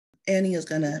Annie is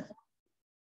gonna.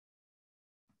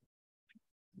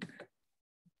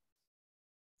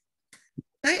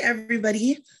 Hi,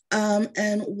 everybody,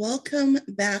 and welcome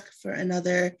back for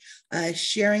another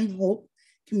Sharing Hope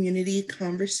community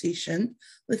conversation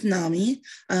with NAMI.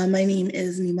 My name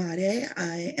is Nyemade.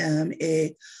 I am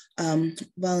a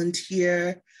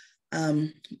volunteer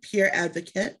peer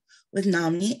advocate with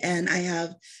NAMI, and I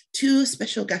have two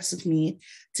special guests with me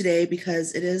today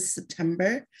because it is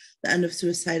September, the end of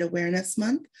Suicide Awareness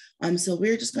Month. So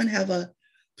we're just going to have a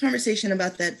conversation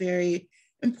about that very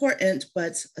important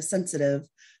but a sensitive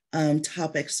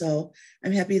topic. So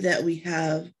I'm happy that we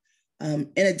have,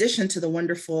 in addition to the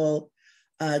wonderful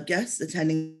guests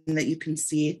attending that you can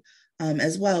see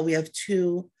as well, we have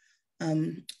two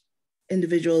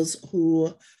individuals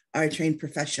who are trained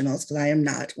professionals, because I am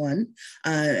not one.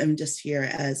 I'm just here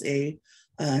as a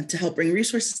to help bring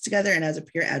resources together and as a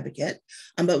peer advocate.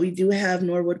 But we do have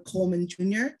Norwood Coleman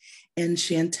Jr. and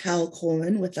Chantal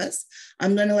Coleman with us.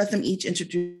 I'm going to let them each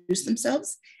introduce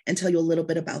themselves and tell you a little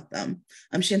bit about them.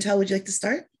 Chantal, would you like to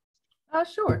start?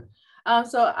 Sure.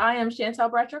 So I am Chantal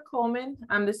Bratcher-Coleman.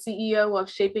 I'm the CEO of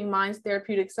Shaping Minds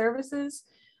Therapeutic Services.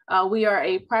 We are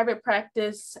a private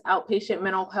practice outpatient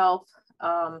mental health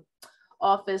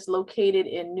office located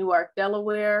in Newark,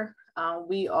 Delaware.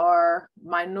 We are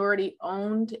minority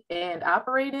owned and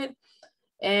operated,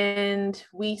 and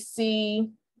we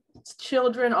see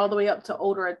children all the way up to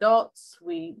older adults.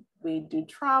 We do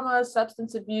trauma,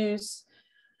 substance abuse.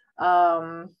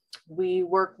 We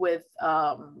work with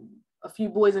a few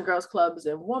boys and girls clubs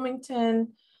in Wilmington,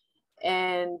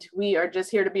 and we are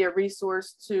just here to be a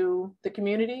resource to the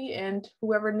community and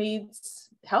whoever needs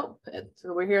help.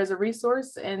 So we're here as a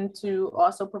resource and to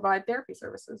also provide therapy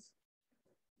services.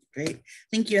 Great,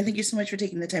 thank you. And thank you so much for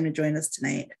taking the time to join us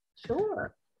tonight.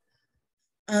 Sure.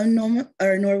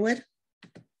 Norwood.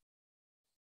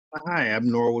 Hi, I'm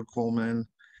Norwood Coleman,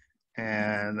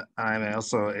 and I'm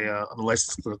also a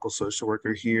licensed clinical social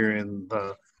worker here in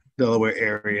the Delaware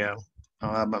area.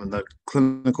 I'm the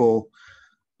clinical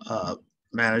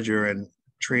manager and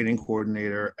training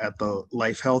coordinator at the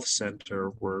Life Health Center.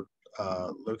 We're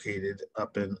located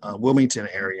up in Wilmington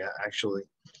area, actually.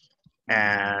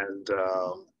 And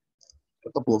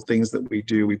a couple of things that we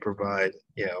do, we provide,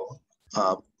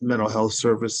 mental health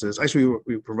services. Actually,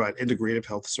 we provide integrative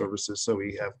health services. So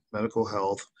we have medical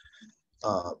health,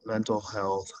 mental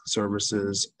health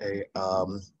services, a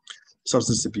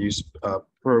substance abuse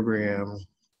program,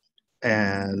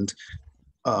 and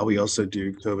we also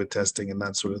do COVID testing and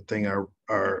that sort of thing. Our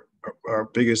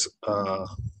biggest arm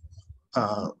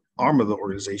of the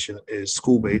organization is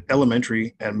school-based,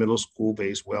 elementary and middle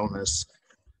school-based wellness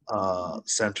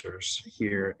centers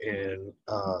here in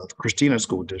the Christina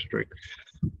School District.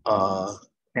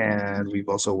 And we've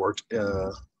also worked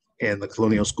in the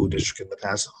Colonial School District in the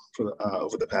past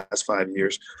over the past 5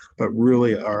 years. But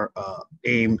really our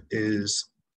aim is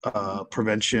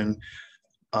prevention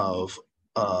of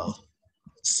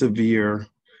severe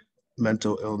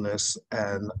mental illness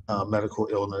and medical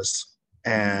illness,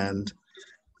 and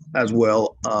as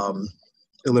well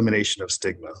elimination of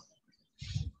stigma.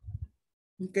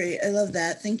 Great, I love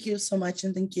that. Thank you so much,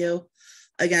 and thank you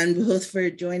again both for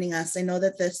joining us. I know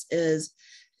that this is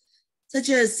such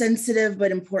a sensitive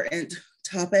but important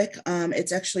topic.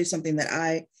 It's actually something that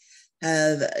I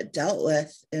have dealt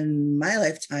with in my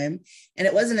lifetime, and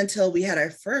it wasn't until we had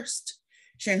our first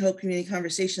Sharing Hope community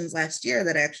conversations last year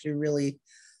that I actually really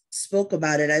spoke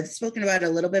about it. I've spoken about it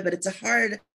a little bit, but it's a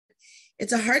hard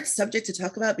subject to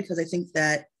talk about, because I think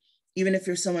that even if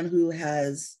you're someone who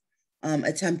has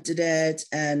attempted it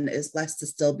and is blessed to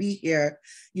still be here,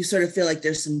 you sort of feel like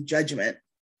there's some judgment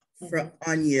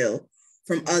on you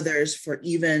from others for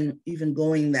even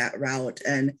going that route,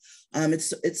 and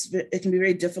it can be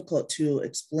very difficult to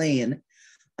explain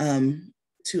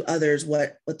to others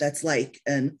what that's like,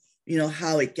 and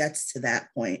how it gets to that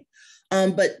point.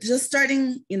 But just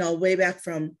starting, way back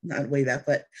from, not way back,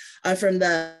 but from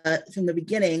the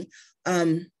beginning,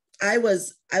 I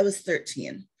was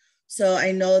 13. So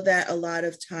I know that a lot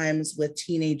of times with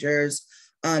teenagers,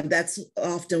 that's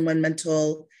often when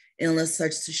mental illness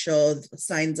starts to show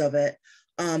signs of it.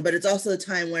 But it's also the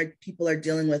time where people are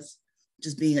dealing with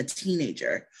just being a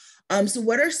teenager. So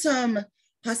what are some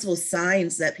possible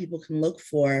signs that people can look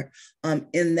for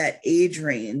in that age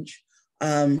range,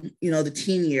 the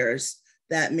teen years,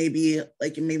 that maybe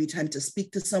it may be time to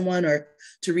speak to someone or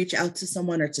to reach out to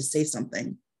someone or to say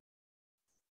something?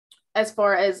 As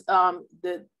far as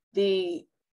the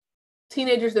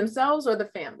teenagers themselves or the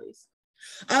families?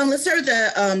 Let's start with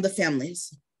the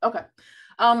families. Okay.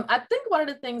 I think one of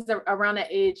the things that around that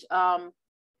age, and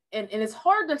it's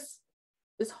hard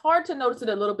it's hard to notice it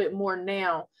a little bit more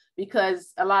now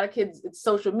because a lot of kids, it's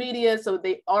social media, so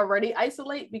they already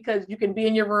isolate because you can be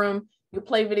in your room, you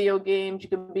play video games, you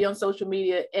can be on social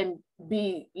media and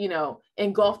be, you know,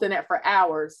 engulfed in that for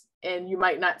hours, and you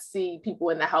might not see people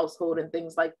in the household and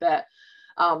things like that.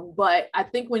 But I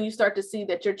think when you start to see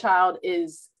that your child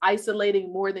is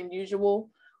isolating more than usual,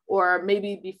 or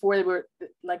maybe before they were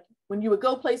like, when you would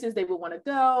go places they would want to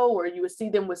go, or you would see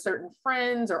them with certain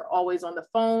friends or always on the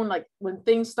phone, like when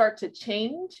things start to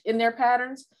change in their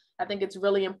patterns, I think it's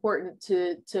really important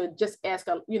to just ask,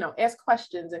 ask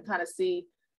questions and kind of see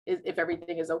if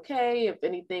everything is okay, if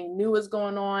anything new is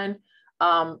going on.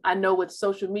 I know with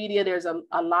social media, there's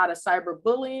a lot of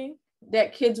cyberbullying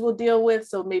that kids will deal with.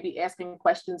 So maybe asking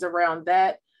questions around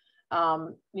that.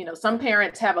 Some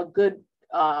parents have a good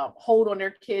hold on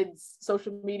their kids'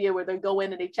 social media where they go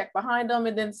in and they check behind them.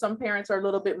 And then some parents are a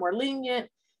little bit more lenient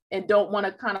and don't want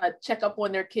to kind of check up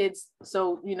on their kids.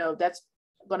 So, that's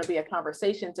going to be a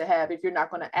conversation to have if you're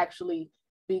not going to actually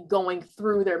be going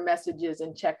through their messages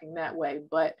and checking that way.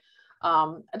 But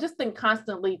I just think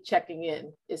constantly checking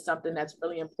in is something that's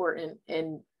really important,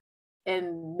 and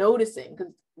noticing,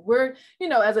 because we're,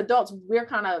 as adults, we're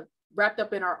kind of wrapped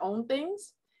up in our own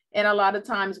things. And a lot of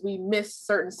times we miss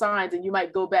certain signs, and you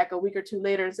might go back a week or two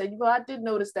later and say, well, I did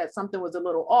notice that something was a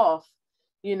little off,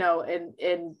 we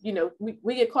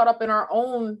get caught up in our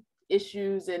own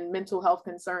issues and mental health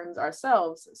concerns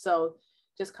ourselves. So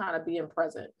just kind of being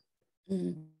present.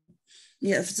 Mm-hmm.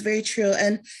 Yes, it's very true.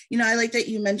 And, I like that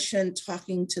you mentioned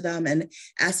talking to them and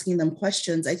asking them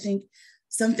questions. I think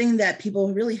something that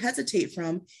people really hesitate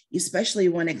from, especially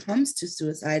when it comes to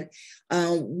suicide,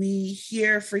 we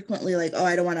hear frequently like, oh,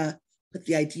 I don't want to put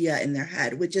the idea in their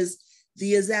head, which is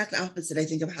the exact opposite, I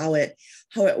think, of how it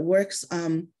works.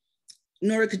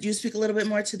 Nora, could you speak a little bit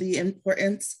more to the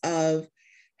importance of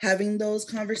having those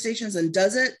conversations, and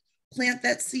does it plant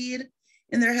that seed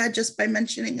in their head just by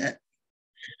mentioning it?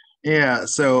 Yeah,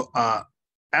 so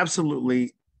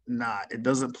absolutely not. It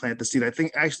doesn't plant the seed. I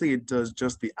think actually it does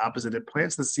just the opposite. It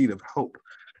plants the seed of hope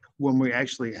when we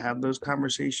actually have those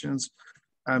conversations.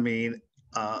 I mean,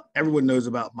 everyone knows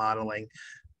about modeling.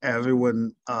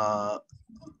 Everyone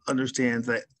understands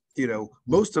that,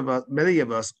 many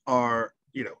of us are,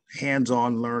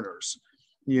 hands-on learners.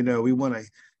 We want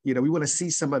to see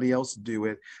somebody else do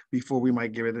it before we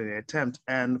might give it an attempt.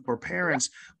 And for parents,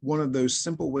 one of those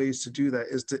simple ways to do that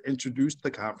is to introduce the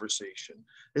conversation,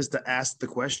 is to ask the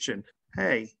question,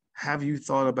 hey, have you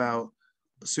thought about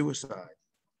suicide?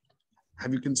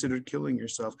 Have you considered killing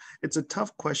yourself? It's a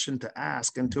tough question to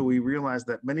ask until we realize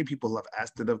that many people have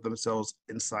asked it of themselves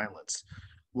in silence.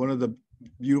 One of the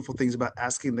beautiful things about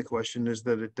asking the question is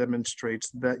that it demonstrates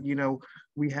that,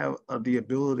 we have the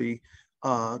ability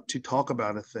to talk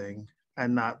about a thing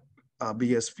and not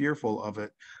be as fearful of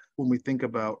it. When we think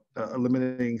about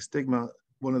eliminating stigma,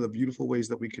 one of the beautiful ways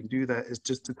that we can do that is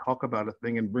just to talk about a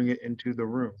thing and bring it into the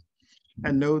room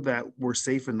and know that we're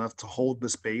safe enough to hold the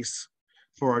space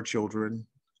for our children.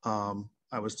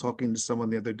 I was talking to someone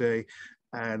the other day,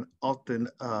 and often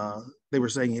they were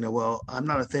saying, well, I'm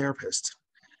not a therapist,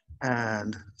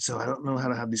 and so I don't know how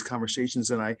to have these conversations.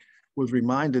 And I was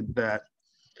reminded that,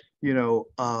 you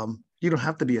don't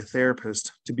have to be a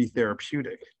therapist to be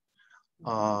therapeutic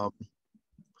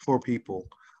for people,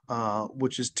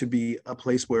 which is to be a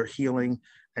place where healing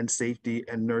and safety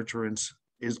and nurturance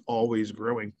is always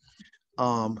growing.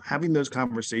 Having those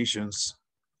conversations,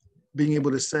 being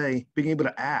able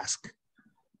to ask.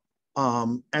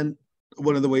 And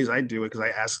one of the ways I do it,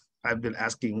 because I've been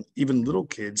asking even little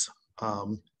kids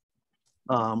from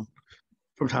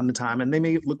time to time, and they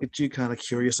may look at you kind of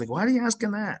curious, like, why are you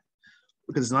asking that?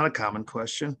 Because it's not a common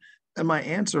question. And my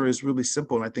answer is really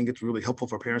simple, and I think it's really helpful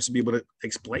for parents to be able to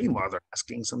explain why they're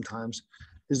asking sometimes,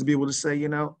 is to be able to say,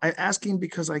 I'm asking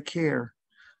because I care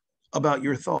about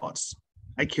your thoughts.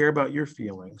 I care about your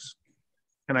feelings,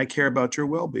 and I care about your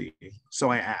well-being. So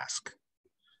I ask.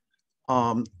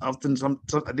 I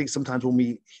think sometimes when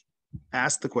we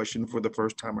ask the question for the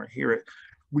first time or hear it,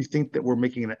 we think that we're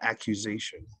making an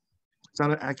accusation. It's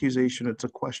not an accusation, it's a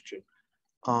question.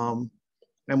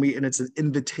 And it's an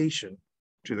invitation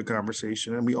to the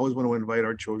conversation. And we always want to invite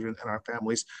our children and our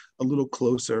families a little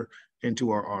closer into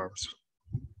our arms.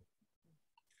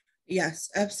 Yes,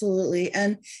 absolutely.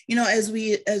 And, as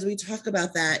we talk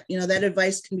about that, that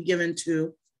advice can be given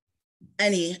to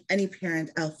any parent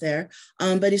out there,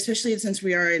 but especially since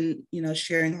we are in,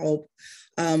 sharing hope,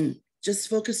 just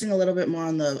focusing a little bit more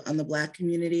on the Black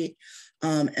community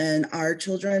and our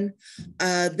children.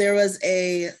 There was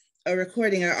a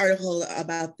recording or article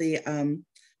about the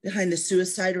behind the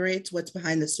suicide rates, what's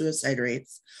behind the suicide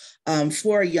rates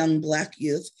for young Black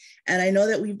youth. And I know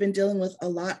that we've been dealing with a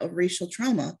lot of racial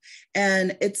trauma,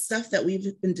 and it's stuff that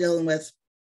we've been dealing with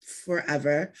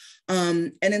forever.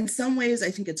 And in some ways, I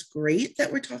think it's great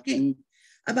that we're talking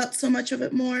about so much of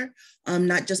it more,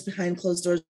 not just behind closed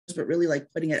doors, but really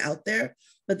like putting it out there.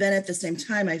 But then at the same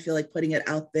time, I feel like putting it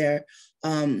out there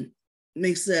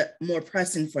makes it more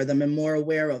pressing for them and more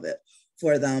aware of it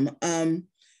for them.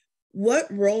 What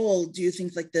role do you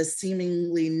think like this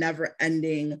seemingly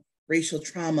never-ending racial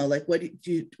trauma, like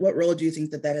what role do you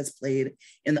think that has played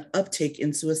in the uptake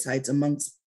in suicides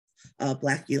amongst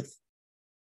Black youth?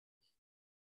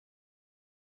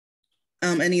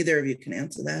 And either of you can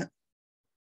answer that.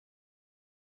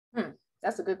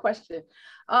 That's a good question.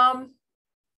 I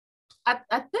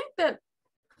think that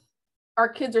our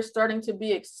kids are starting to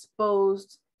be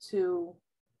exposed to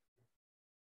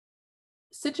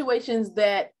situations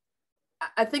that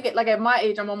I think like at my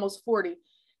age, I'm almost 40,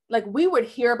 like we would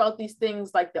hear about these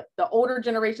things, like the older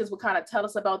generations would kind of tell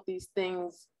us about these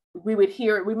things. We would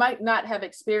hear it. We might not have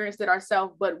experienced it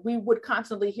ourselves, but we would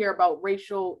constantly hear about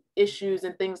racial issues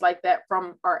and things like that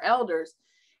from our elders.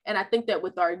 And I think that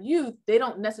with our youth, they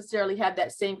don't necessarily have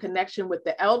that same connection with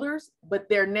the elders, but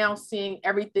they're now seeing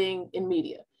everything in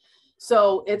media.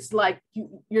 So it's like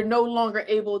you're no longer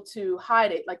able to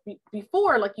hide it. Like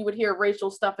before, like you would hear racial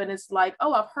stuff and it's like,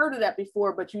 oh, I've heard of that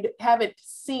before, but you haven't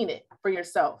seen it for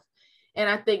yourself. And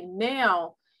I think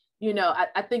now, you know,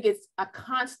 I think it's a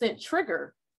constant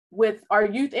trigger with our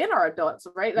youth and our adults,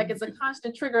 right? Like it's a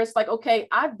constant trigger. It's like, okay,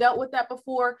 I've dealt with that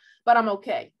before, but I'm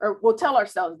okay. Or we'll tell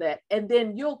ourselves that. And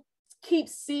then you'll keep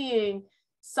seeing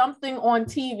something on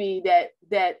TV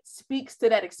that speaks to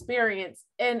that experience.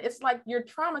 And it's like you're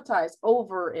traumatized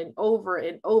over and over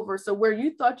and over. So where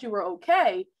you thought you were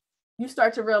okay, you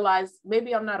start to realize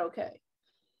maybe I'm not okay.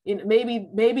 You know,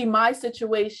 maybe my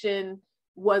situation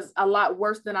was a lot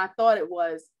worse than I thought it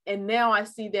was. And now I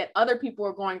see that other people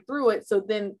are going through it. So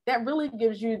then that really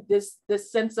gives you this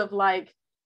sense of like,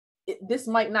 this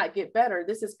might not get better.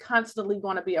 This is constantly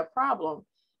going to be a problem.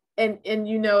 And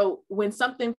you know, when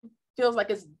something feels like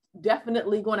it's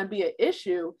definitely going to be an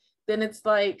issue, then it's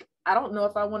like, I don't know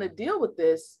if I want to deal with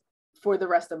this for the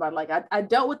rest of my life. I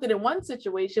dealt with it in one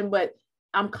situation, but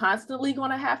I'm constantly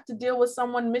going to have to deal with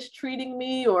someone mistreating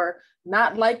me or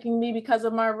not liking me because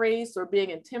of my race or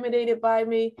being intimidated by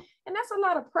me. And that's a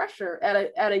lot of pressure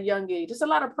at a young age. It's a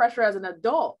lot of pressure as an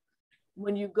adult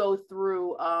when you go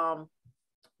through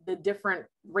the different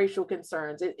racial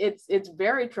concerns. It's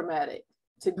very traumatic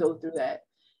to go through that.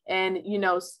 And, you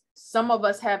know, some of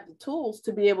us have the tools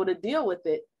to be able to deal with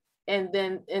it.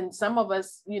 And some of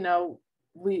us, you know,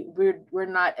 we're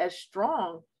not as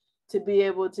strong to be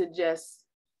able to just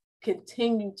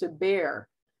continue to bear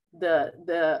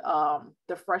the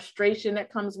frustration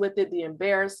that comes with it, the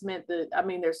embarrassment, I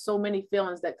mean, there's so many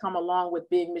feelings that come along with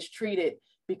being mistreated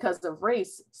because of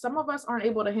race. Some of us aren't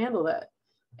able to handle that,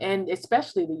 and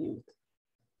especially the youth.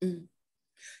 Mm.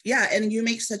 Yeah, and you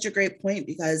make such a great point,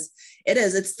 because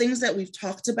it's things that we've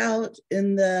talked about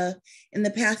in the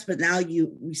past, but now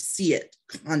we see it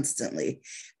constantly.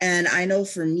 And I know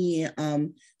for me,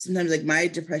 sometimes like my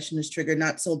depression is triggered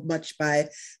not so much by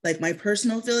like my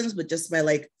personal feelings, but just by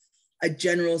like a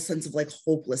general sense of like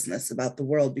hopelessness about the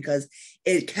world, because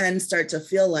it can start to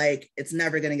feel like it's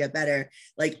never going to get better.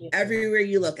 Like everywhere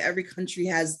you look, every country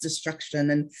has destruction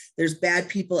and there's bad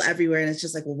people everywhere. And it's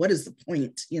just like, well, what is the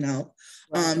point, you know?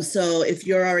 Right. So if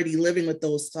you're already living with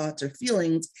those thoughts or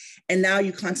feelings, and now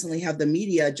you constantly have the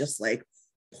media just like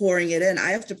pouring it in,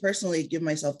 I have to personally give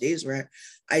myself days where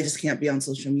I just can't be on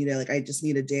social media. Like I just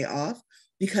need a day off,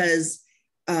 because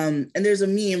and there's a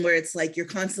meme where it's like you're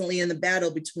constantly in the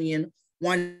battle between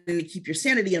wanting to keep your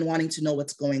sanity and wanting to know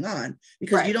what's going on,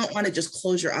 because right. You don't want to just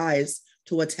close your eyes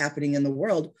to what's happening in the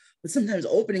world, but sometimes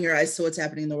opening your eyes to what's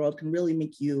happening in the world can really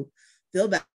make you feel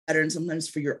better. And sometimes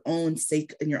for your own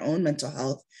sake and your own mental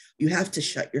health, you have to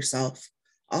shut yourself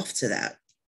off to that.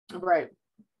 Right.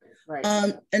 Right.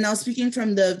 And now speaking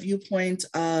from the viewpoint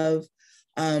of,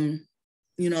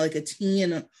 you know, like a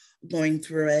teen going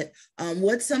through it,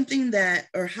 what's something that,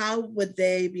 or how would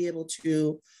they be able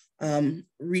to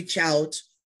reach out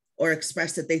or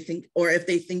express that they think, or if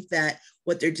they think that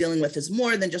what they're dealing with is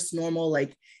more than just normal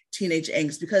like teenage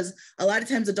angst? Because a lot of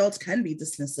times adults can be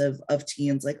dismissive of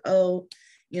teens, like, oh,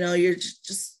 you know, you're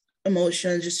just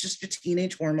emotions, just your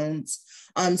teenage hormones.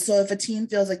 So if a teen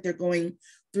feels like they're going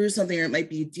through something, or it might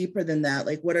be deeper than that,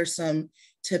 like what are some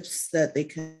tips that they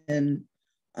can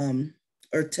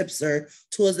or tips or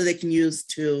tools that they can use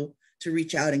to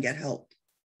reach out and get help?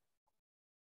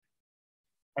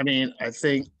 I mean, I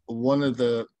think one of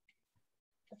the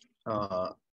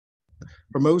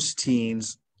for most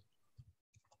teens,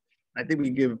 I think we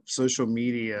give social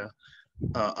media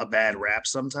a bad rap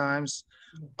sometimes.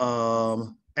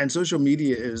 And social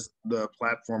media is the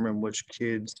platform in which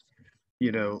kids,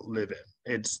 live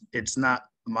in. It's not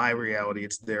my reality,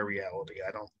 it's their reality.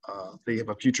 I don't, they have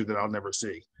a future that I'll never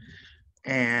see.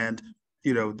 And,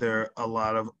 there are a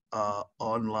lot of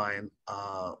online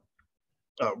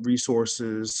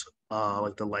resources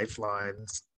like the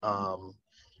Lifelines, talk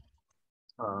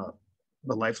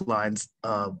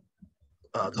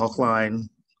line,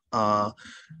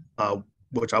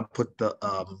 which I'll put the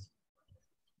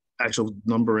actual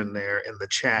number in there in the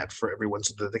chat for everyone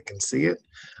so that they can see it.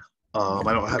 I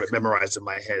don't have it memorized in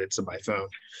my head, it's in my phone.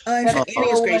 Oh, and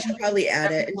Annie is great. She probably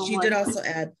add it. And she did also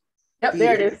add. Yep,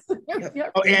 there it is.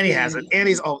 Yep. Oh, Annie has it.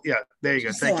 Annie's yeah, there you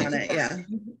go. Thank you. On it, yeah.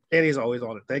 Annie's always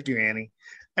on it. Thank you, Annie.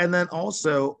 And then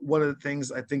also one of the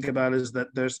things I think about is that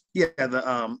there's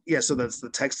so that's the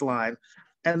text line.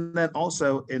 And then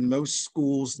also in most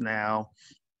schools now,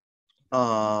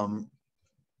 in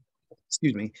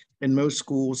most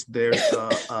schools, there's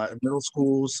in middle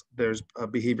schools, there's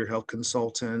behavioral health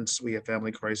consultants. We have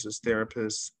family crisis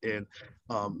therapists. In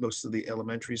most of the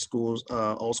elementary schools,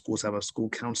 all schools have a school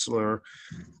counselor.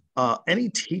 Any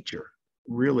teacher,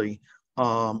 really,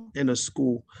 in a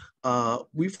school.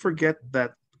 We forget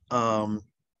that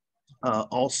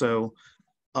also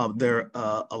there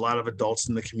are a lot of adults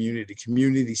in the community.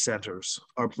 Community centers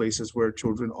are places where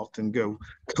children often go.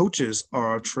 Coaches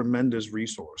are a tremendous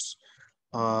resource.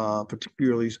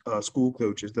 Particularly school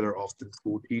coaches that are often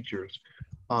school teachers.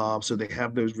 So they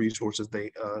have those resources.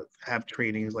 They have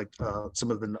trainings like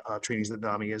some of the trainings that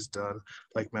NAMI has done,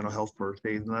 like mental health first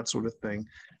aid and that sort of thing.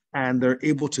 And they're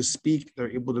able to speak,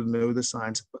 they're able to know the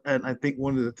signs. And I think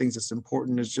one of the things that's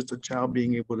important is just a child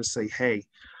being able to say, hey,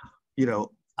 this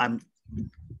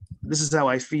is how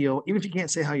I feel. Even if you can't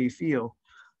say how you feel,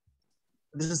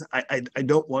 I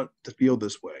don't want to feel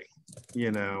this way,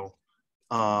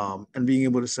 and being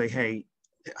able to say, hey,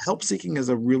 help seeking is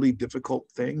a really difficult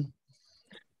thing.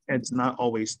 It's not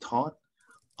always taught.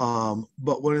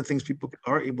 But one of the things people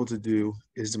are able to do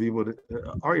is to be able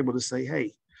to say,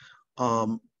 hey,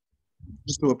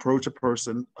 just to approach a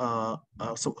person,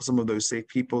 some of those safe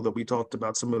people that we talked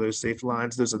about, some of those safe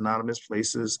lines, there's anonymous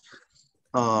places,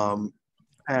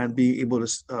 and be able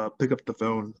to pick up the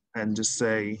phone and just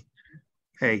say,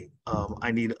 hey,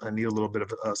 I need a little bit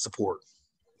of support.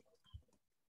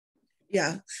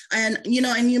 Yeah. And,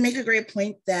 and you make a great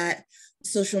point that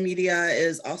social media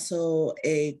is also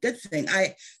a good thing.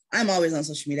 I'm always on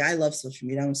social media. I love social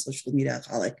media. I'm a social media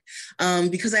alcoholic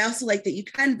because I also like that you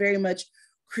can very much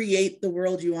create the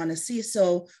world you want to see.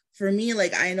 So for me,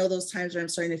 like, I know those times where I'm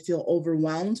starting to feel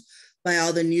overwhelmed by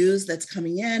all the news that's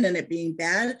coming in and it being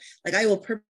bad. Like, I will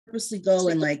purposely go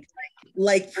and like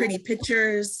pretty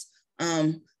pictures,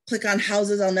 click on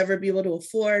houses I'll never be able to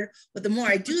afford. But the more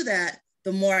I do that,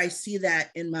 the more I see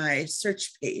that in my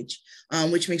search page,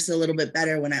 which makes it a little bit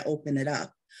better when I open it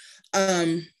up.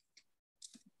 And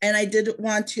I did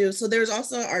want to, so there's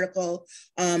also an article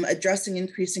addressing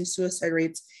increasing suicide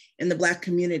rates in the Black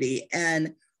community.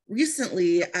 And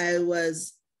recently I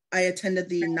attended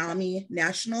the NAMI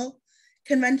National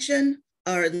Convention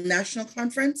or National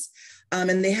Conference,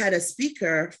 and they had a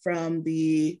speaker from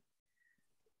the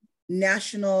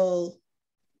it's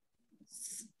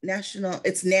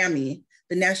NAMI,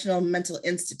 the National Mental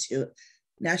Institute,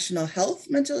 National Health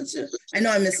Mental Institute. I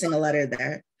know I'm missing a letter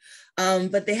there.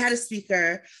 But they had a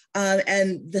speaker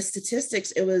and the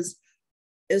statistics, it was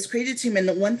crazy to me. And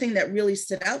the one thing that really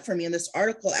stood out for me, and this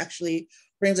article actually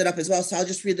brings it up as well, so I'll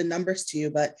just read the numbers to you,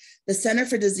 but the Center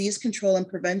for Disease Control and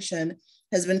Prevention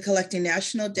has been collecting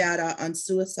national data on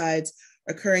suicides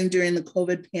occurring during the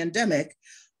COVID pandemic,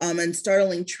 and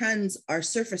startling trends are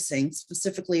surfacing,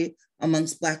 specifically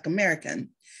amongst Black American.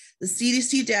 The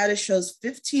CDC data shows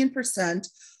 15%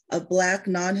 of Black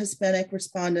non-Hispanic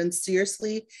respondents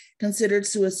seriously considered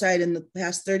suicide in the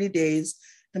past 30 days,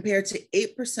 compared to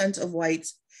 8% of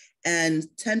whites and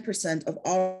 10% of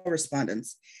all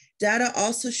respondents. Data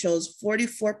also shows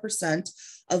 44%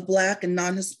 of Black and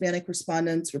non-Hispanic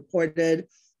respondents reported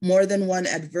more than one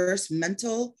adverse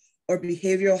mental or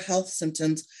behavioral health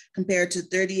symptoms, compared to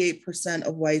 38%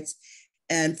 of whites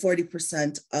and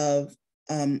 40% of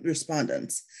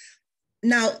respondents.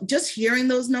 Now, just hearing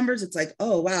those numbers, it's like,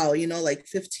 oh, wow, like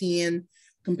 15%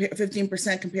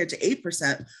 compared to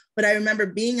 8%. But I remember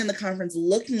being in the conference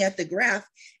looking at the graph,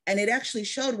 and it actually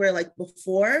showed where, like,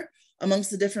 before,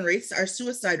 amongst the different rates, our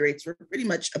suicide rates were pretty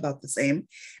much about the same.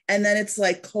 And then it's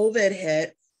like COVID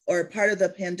hit, or part of the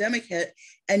pandemic hit,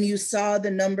 and you saw the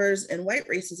numbers in white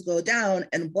races go down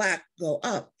and Black go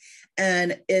up.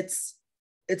 And it's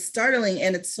startling,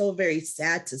 and it's so very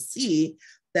sad to see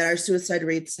that our suicide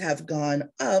rates have gone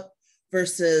up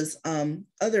versus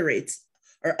other rates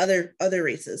or other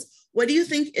races. What do you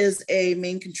think is a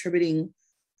main contributing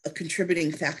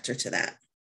factor to that?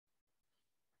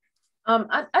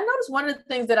 I noticed one of the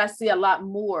things that I see a lot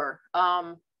more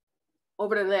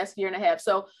over the last year and a half.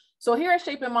 So here at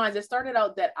Shaping Minds, it started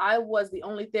out that I was the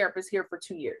only therapist here for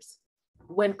 2 years.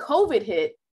 When COVID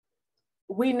hit,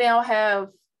 we now have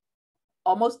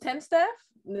almost 10 staff,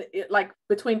 like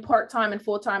between part-time and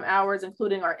full-time hours,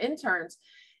 including our interns.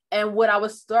 And what I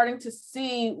was starting to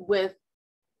see with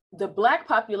the Black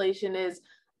population is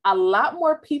a lot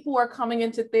more people are coming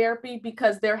into therapy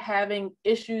because they're having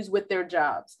issues with their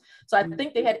jobs. So I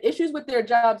think they had issues with their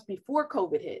jobs before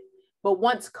COVID hit, but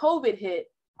once COVID hit,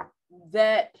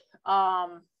 that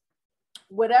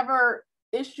whatever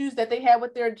issues that they had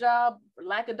with their job,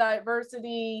 lack of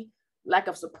diversity, lack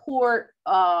of support,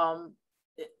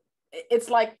 it's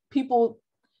like people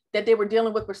that they were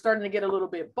dealing with were starting to get a little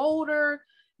bit bolder.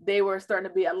 They were starting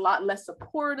to be a lot less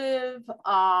supportive.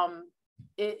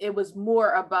 It was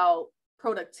more about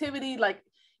productivity. Like,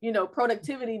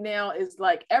 productivity now is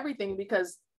like everything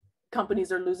because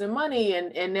companies are losing money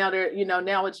and now they're,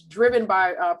 now it's driven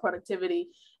by productivity.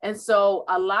 And so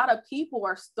a lot of people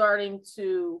are starting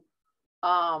to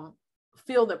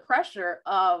feel the pressure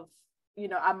of,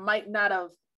 I might not have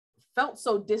felt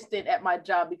so distant at my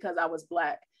job because I was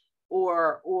Black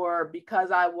or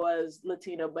because I was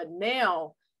Latino, but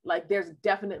now, like, there's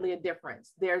definitely a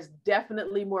difference. There's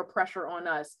definitely more pressure on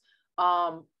us.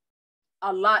 A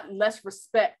lot less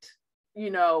respect,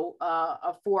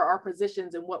 for our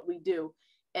positions and what we do.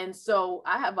 And so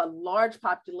I have a large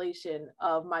population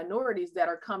of minorities that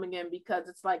are coming in because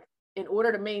it's like, in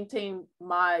order to maintain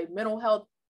my mental health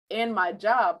and my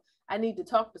job, I need to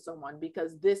talk to someone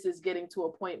because this is getting to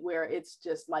a point where it's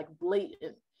just like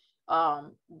blatant,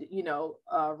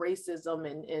 racism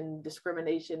and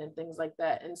discrimination and things like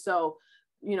that. And so,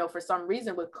 for some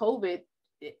reason with COVID,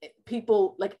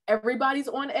 people, like, everybody's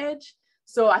on edge.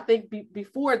 So I think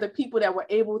before, the people that were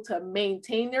able to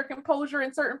maintain their composure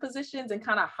in certain positions and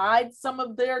kind of hide some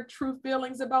of their true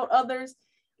feelings about others,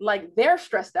 like, they're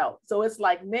stressed out. So it's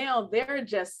like now they're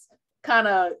just kind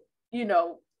of,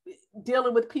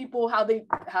 dealing with people how they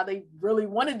really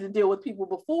wanted to deal with people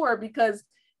before, because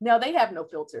now they have no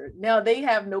filter. Now they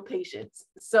have no patience.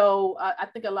 So I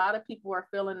think a lot of people are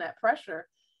feeling that pressure.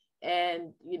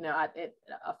 And,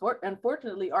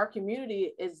 unfortunately, our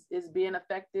community is being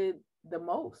affected the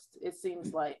most, it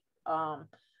seems like,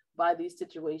 by these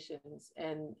situations.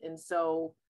 And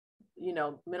so,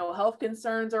 mental health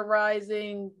concerns are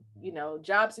rising,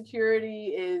 job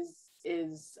security is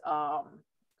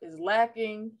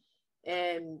lacking.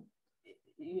 And,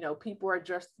 people are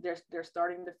just, they're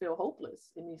starting to feel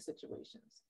hopeless in these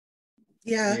situations.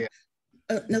 Yeah.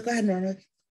 No, go ahead, Norwood.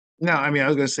 No, I mean, I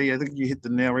was going to say, I think you hit the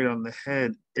nail right on the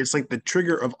head. It's like the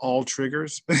trigger of all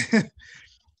triggers.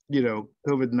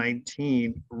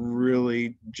 COVID-19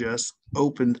 really just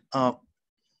opened up,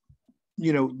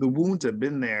 the wounds have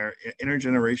been there.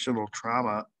 Intergenerational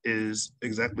trauma is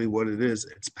exactly what it is.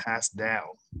 It's passed down,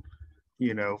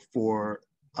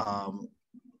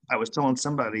 I was telling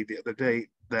somebody the other day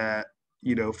that,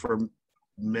 for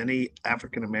many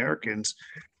African Americans,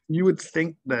 you would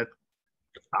think that,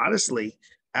 honestly,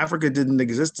 Africa didn't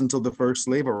exist until the first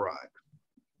slave arrived.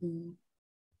 Mm-hmm.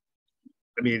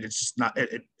 I mean, it's just not,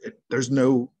 there's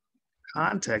no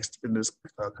context in this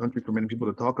country for many people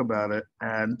to talk about it.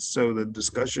 And so the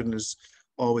discussion is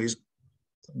always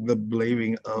the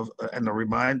blaming of, and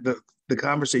the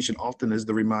conversation often is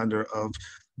the reminder of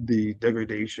the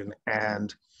degradation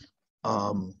and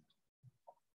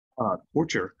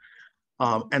torture.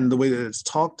 And the way that it's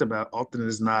talked about often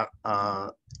is not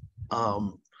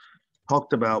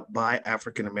talked about by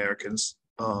African Americans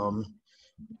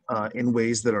in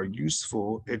ways that are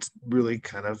useful. It's really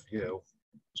kind of,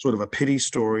 sort of a pity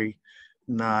story,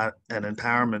 not an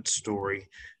empowerment story.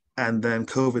 And then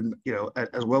COVID,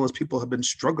 as well as people have been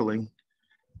struggling,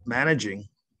 managing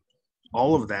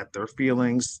all of that, their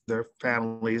feelings, their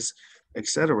families,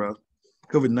 etc.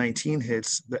 COVID-19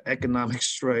 hits, the economic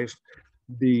strife,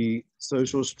 the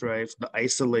social strife, the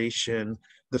isolation,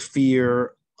 the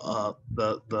fear,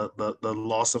 the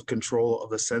loss of control of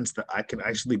the sense that I can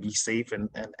actually be safe and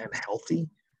healthy,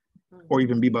 or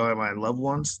even be by my loved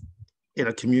ones in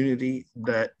a community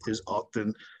that is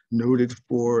often noted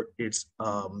for its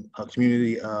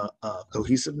community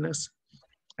cohesiveness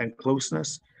and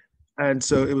closeness. And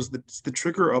so it was the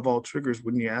trigger of all triggers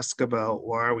when you ask about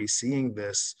why are we seeing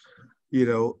this,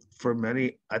 for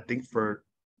many, I think for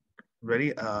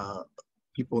many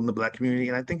people in the Black community,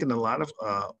 and I think in a lot of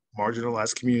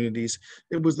marginalized communities,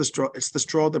 it's the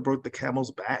straw that broke the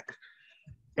camel's back.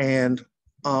 And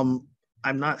I'm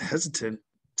not hesitant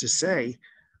to say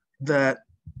that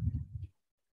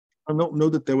I don't know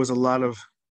that there was a lot of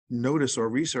notice or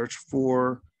research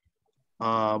for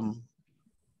the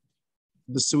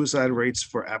suicide rates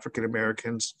for African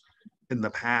Americans in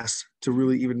the past to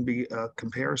really even be a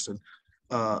comparison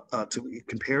to be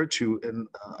compared to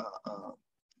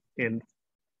in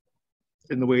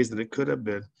the ways that it could have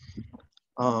been.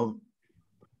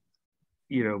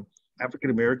 African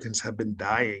Americans have been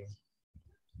dying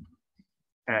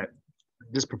at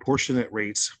disproportionate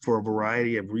rates for a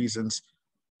variety of reasons.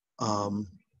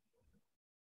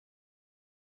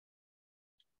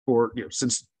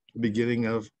 Since the beginning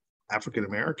of African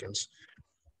Americans,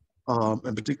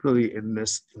 and particularly in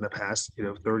the past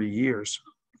 30 years.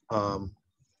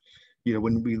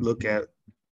 When we look at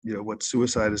what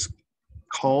suicide is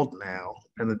called now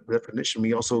and the definition,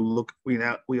 we also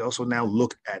now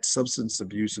look at substance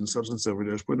abuse and substance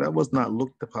overdose, where that was not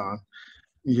looked upon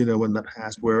in the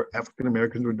past, where African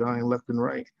Americans were dying left and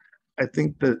right. I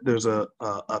think that there's a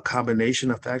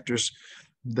combination of factors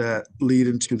that lead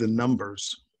into the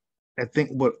numbers. I think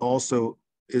what also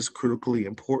is critically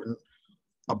important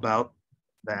about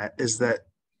that is that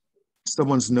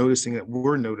someone's noticing that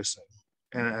we're noticing.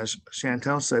 And as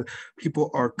Chantal said,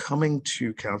 people are coming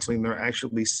to counseling. They're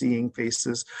actually seeing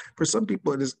faces. For some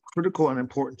people, it is critical and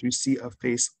important to see a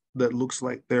face that looks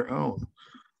like their own,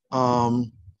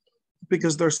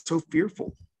 because they're so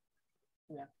fearful.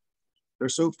 Yeah. They're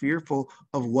so fearful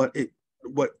of what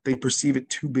they perceive it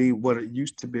to be, what it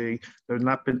used to be. There have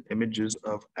not been images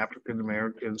of African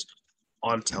Americans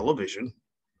on television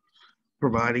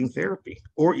providing therapy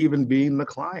or even being the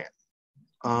client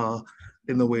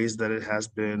in the ways that it has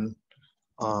been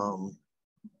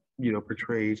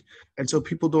portrayed. And so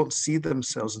people don't see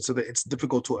themselves, and so that it's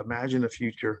difficult to imagine a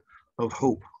future of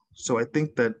hope. So I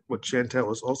think that what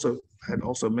Chantal had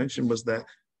also mentioned was that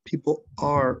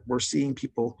we're seeing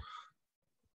people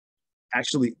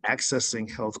actually accessing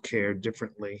healthcare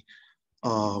differently.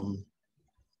 But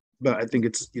I think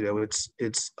it's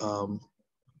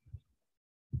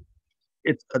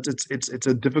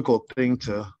a difficult thing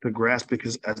to grasp,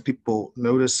 because as people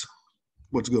notice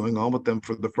what's going on with them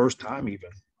for the first time,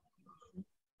 even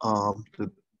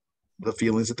the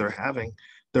feelings that they're having,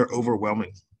 they're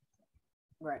overwhelming.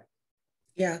 Right.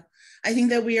 Yeah, I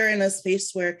think that we are in a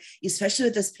space where, especially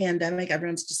with this pandemic,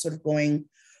 everyone's just sort of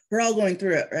we're all going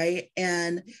through it, right?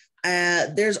 And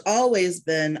there's always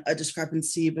been a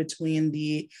discrepancy between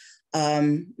the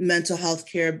mental health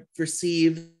care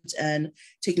received and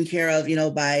taken care of,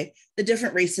 by the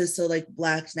different races. So like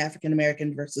Blacks and African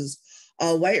American versus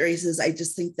white races. I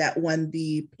just think that when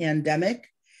the pandemic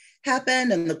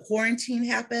happened and the quarantine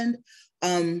happened,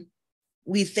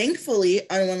 we thankfully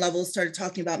on one level started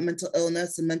talking about mental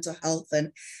illness and mental health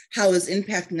and how it was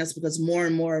impacting us, because more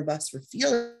and more of us were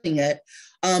feeling it.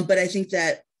 But I think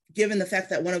that given the fact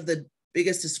that one of the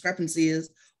biggest discrepancies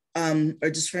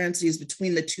or discrepancies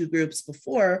between the two groups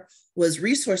before was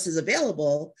resources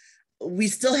available, we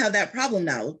still have that problem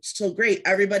now. So great,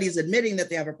 everybody's admitting that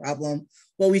they have a problem.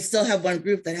 Well, we still have one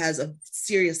group that has a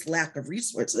serious lack of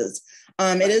resources.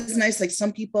 It is nice, like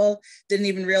some people didn't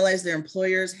even realize their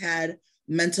employers had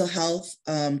mental health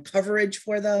coverage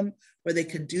for them, where they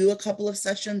could do a couple of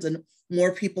sessions, and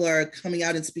more people are coming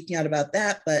out and speaking out about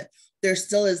that. But there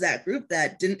still is that group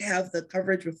that didn't have the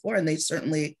coverage before, and they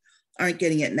certainly aren't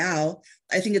getting it now.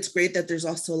 I think it's great that there's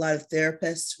also a lot of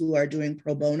therapists who are doing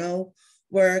pro bono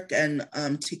work and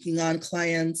taking on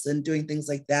clients and doing things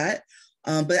like that.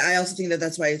 But I also think that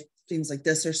that's why things like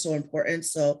this are so important.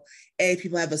 So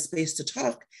people have a space to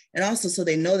talk, and also so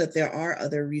they know that there are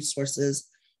other resources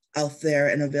out there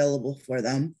and available for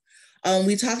them.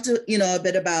 We talked a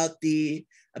bit about the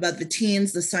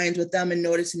teens, the signs with them and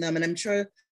noticing them. And I'm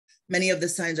sure many of the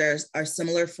signs are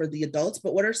similar for the adults,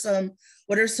 but what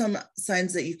are some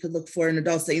signs that you could look for in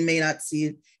adults that you may not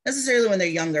see necessarily when they're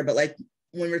younger, but like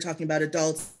when we're talking about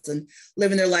adults and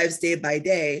living their lives day by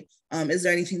day? Is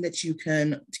there anything that you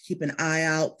can keep an eye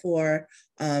out for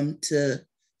to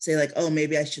say like, oh,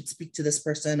 maybe I should speak to this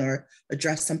person or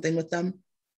address something with them?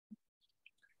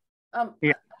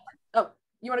 Yeah. Oh,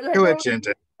 you want to go ahead?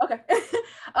 Chantal. Okay.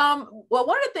 Well,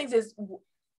 one of the things is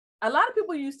a lot of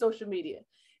people use social media,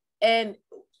 and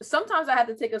sometimes I have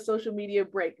to take a social media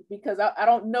break because I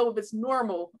don't know if it's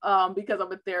normal because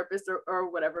I'm a therapist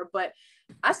or whatever, but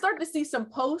I start to see some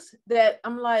posts that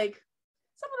I'm like,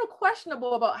 a little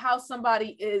questionable about how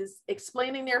somebody is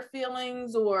explaining their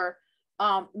feelings, or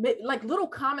like little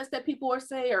comments that people are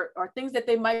saying, or things that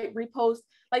they might repost.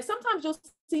 Like sometimes you'll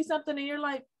see something and you're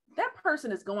like, that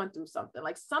person is going through something,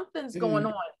 like something's going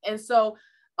on. And so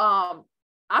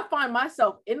I find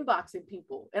myself inboxing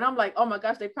people and I'm like, oh my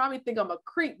gosh, they probably think I'm a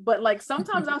creep. But like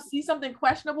sometimes I'll see something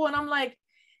questionable and I'm like,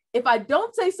 if I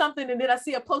don't say something and then I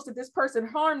see a post that this person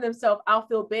harmed themselves, I'll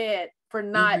feel bad for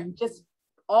not just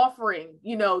offering,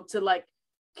 you know, to like,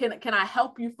 can I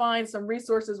help you find some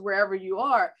resources wherever you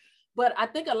are? But I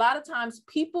think a lot of times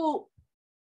people,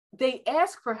 they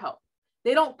ask for help.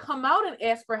 They don't come out and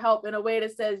ask for help in a way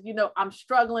that says, you know, I'm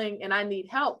struggling and I need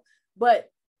help, but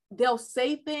they'll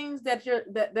say things that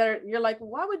you're like,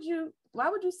 why would you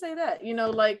say that? You know,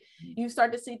 like you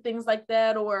start to see things like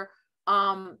that, or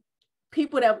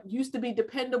people that used to be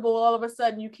dependable, all of a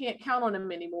sudden you can't count on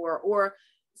them anymore, or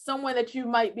someone that you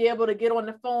might be able to get on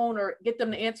the phone or get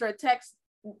them to answer a text.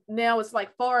 Now it's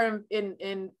like far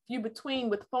in few between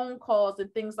with phone calls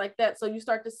and things like that. So you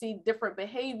start to see different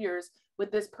behaviors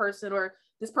with this person, or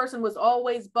this person was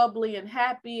always bubbly and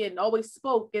happy and always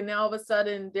spoke, and now all of a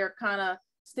sudden they're kind of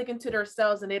sticking to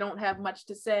themselves and they don't have much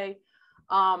to say,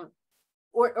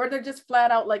 or they're just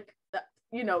flat out like,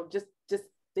 you know, just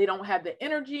they don't have the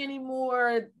energy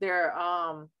anymore. They're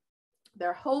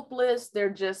hopeless. They're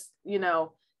just, you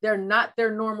know, they're not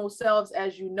their normal selves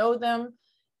as you know them.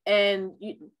 And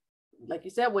like you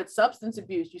said, with substance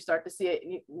abuse, you start to see it,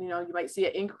 you know, you might see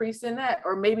an increase in that,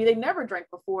 or maybe they never drank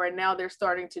before and now they're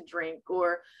starting to drink,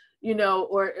 or, you know,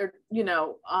 or you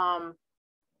know,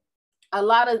 a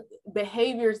lot of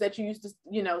behaviors that you used to,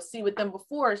 you know, see with them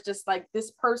before. It's just like,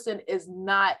 this person is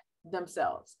not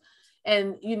themselves.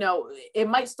 And, you know, it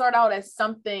might start out as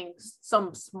some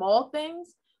small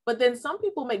things, but then some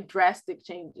people make drastic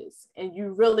changes and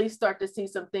you really start to see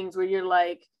some things where you're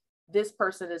like, this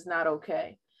person is not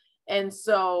okay. And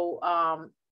so,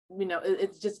 you know,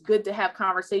 it's just good to have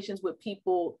conversations with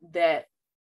people that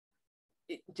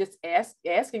just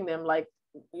asking them like,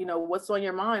 you know, what's on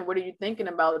your mind? What are you thinking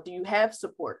about? Do you have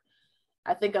support?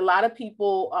 I think a lot of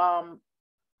people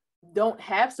don't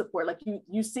have support. Like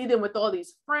you see them with all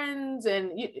these friends,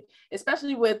 and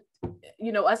especially with,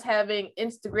 you know, us having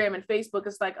Instagram and Facebook,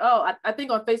 it's like, oh, I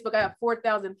think on Facebook I have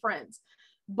 4,000 friends.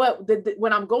 But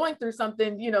when I'm going through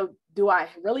something, you know, do I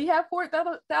really have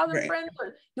 4,000 friends?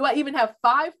 Or do I even have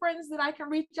 5 friends that I can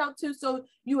reach out to? So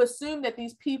you assume that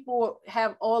these people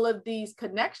have all of these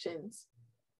connections,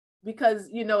 because,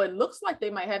 you know, it looks like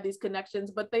they might have these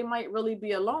connections, but they might really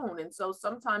be alone. And so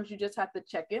sometimes you just have to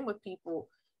check in with people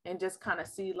and just kind of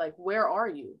see, like, where are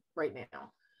you right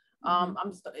now?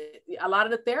 A lot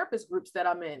of the therapist groups that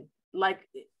I'm in, like,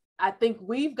 I think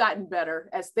we've gotten better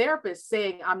as therapists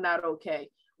saying I'm not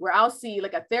okay, where I'll see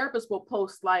like a therapist will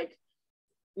post like,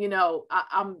 you know,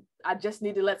 I just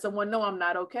need to let someone know I'm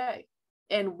not okay.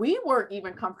 And we weren't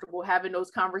even comfortable having those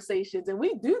conversations. And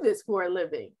we do this for a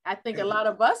living. I think a lot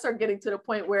of us are getting to the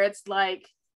point where it's like,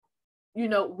 you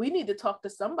know, we need to talk to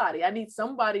somebody. I need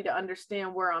somebody to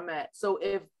understand where I'm at. So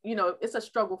if, you know, it's a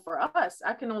struggle for us,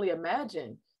 I can only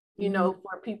imagine, you know,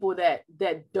 for people that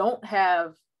don't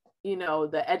have, you know,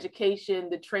 the education,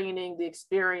 the training, the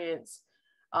experience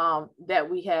that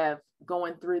we have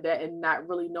going through that, and not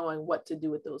really knowing what to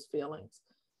do with those feelings.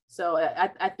 So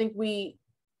I think we,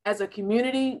 as a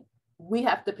community, we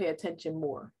have to pay attention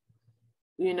more,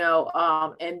 you know,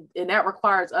 and that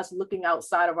requires us looking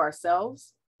outside of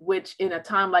ourselves, which in a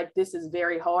time like this is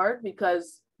very hard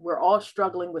because we're all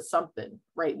struggling with something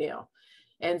right now.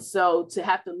 And so to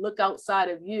have to look outside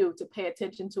of you to pay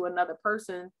attention to another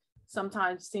person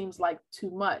sometimes seems like too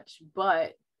much,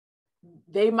 but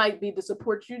they might be the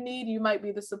support you need. You might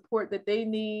be the support that they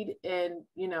need. And,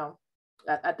 you know,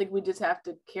 I think we just have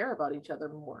to care about each other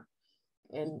more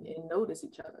and notice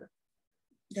each other.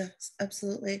 Yes,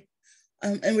 absolutely.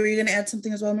 And were you going to add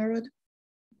something as well, Norwood?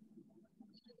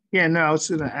 Yeah, no, I was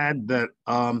going to add that,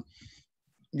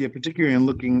 yeah, particularly in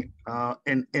looking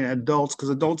in adults, because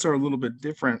adults are a little bit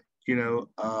different, you know,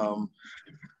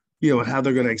 and how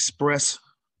they're going to express.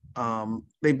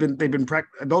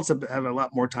 Adults have had a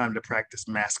lot more time to practice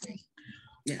masking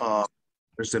their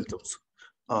symptoms.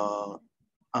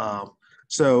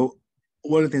 So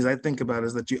one of the things I think about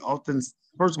is that you often,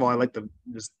 first of all, I like to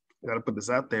just got to put this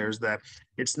out there, is that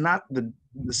it's not the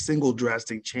single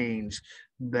drastic change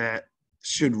that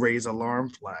should raise alarm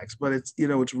flags, but it's, you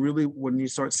know, it's really when you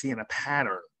start seeing a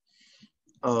pattern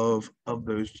of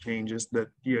those changes that,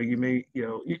 you know, you may, you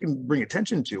know, you can bring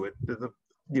attention to it,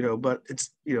 you know, but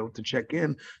it's, you know, to check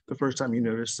in the first time you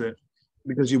notice it,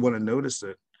 because you want to notice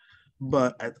it.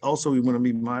 but also we want to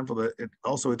be mindful that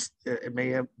it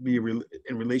may be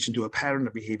in relation to a pattern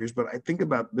of behaviors. But I think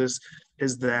about this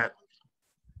is that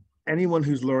anyone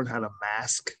who's learned how to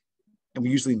mask, and we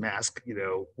usually mask,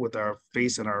 with our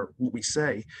face and what we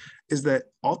say, is that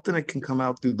often it can come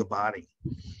out through the body,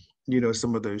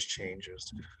 some of those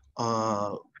changes.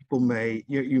 People may,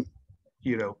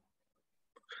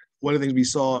 one of the things we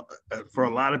saw for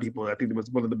a lot of people, I think it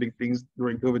was one of the big things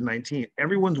during COVID-19,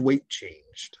 everyone's weight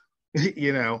changed,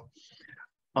 some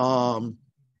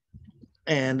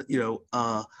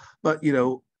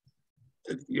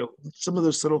of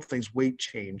those subtle things, weight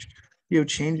change,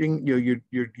 changing,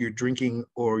 your drinking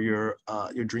or your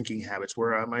drinking habits,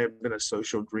 where I might have been a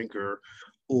social drinker,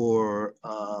 or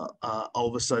all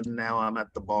of a sudden now I'm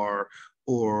at the bar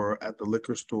or at the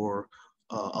liquor store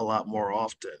a lot more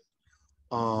often.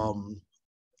 Or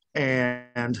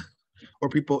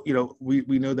people,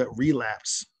 we know that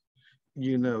relapse,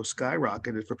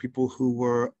 skyrocketed for people who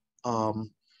were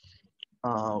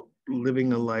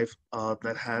living a life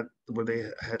where they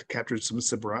had captured some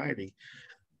sobriety.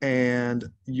 And,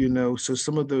 so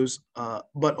some of those,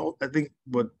 but I think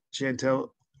what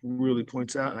Chantal really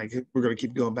points out, and I think we're going to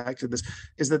keep going back to this,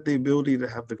 is that the ability to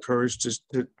have the courage to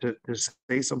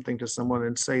say something to someone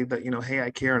and say that, hey,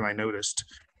 I care and I noticed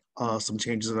some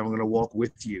changes, and I'm going to walk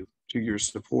with you to your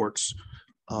supports,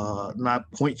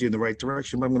 not point you in the right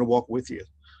direction, but I'm going to walk with you,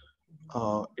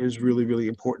 is really, really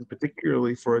important,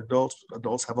 particularly for adults.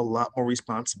 Adults have a lot more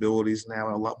responsibilities now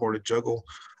and a lot more to juggle,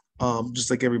 just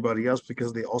like everybody else,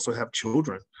 because they also have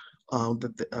children,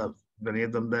 many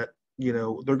of them that,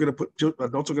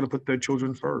 adults are going to put their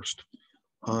children first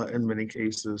in many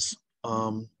cases.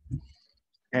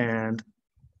 And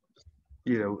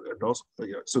adults,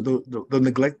 so they'll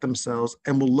neglect themselves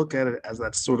and will look at it as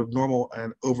that's sort of normal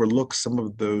and overlook some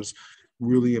of those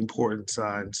really important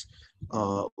signs,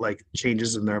 like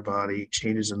changes in their body,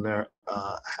 changes in their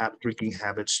drinking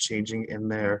habits,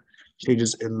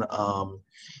 changes in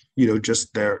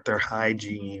just their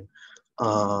hygiene,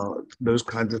 those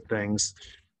kinds of things,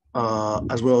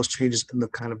 as well as changes in the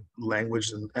kind of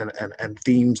language and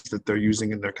themes that they're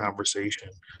using in their conversation,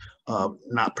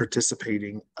 not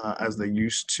participating as they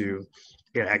used to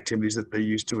in activities that they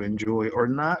used to enjoy, or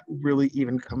not really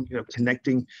even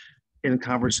connecting in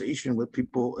conversation with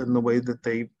people in the way that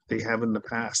they have in the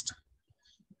past.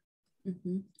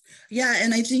 Mm-hmm. Yeah,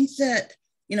 and I think that,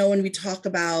 when we talk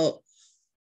about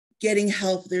getting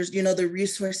help, there's, the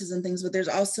resources and things, but there's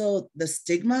also the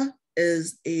stigma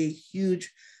is a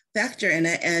huge factor in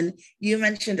it. And you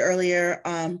mentioned earlier,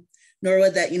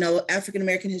 Norwood, that,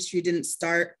 African-American history didn't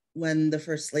start when the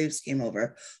first slaves came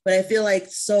over. But I feel like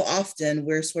so often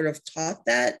we're sort of taught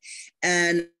that.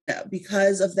 And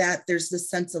because of that, there's this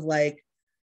sense of like,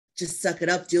 just suck it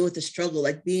up, deal with the struggle.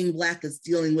 Like being Black is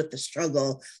dealing with the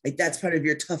struggle. Like that's part of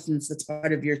your toughness, that's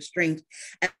part of your strength.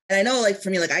 And I know, like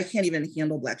for me, like I can't even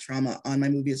handle Black trauma on my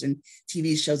movies and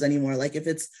TV shows anymore. Like if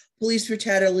it's police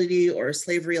brutality or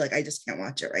slavery, like I just can't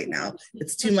watch it right now.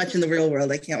 It's too much in the real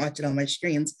world. I can't watch it on my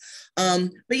screens. But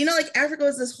like Africa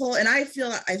is this whole, and I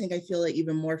think I feel it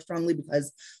even more strongly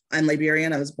because I'm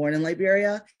Liberian. I was born in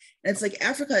Liberia. And it's like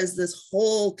Africa is this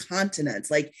whole continent.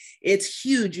 Like it's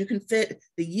huge. You can fit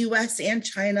the US and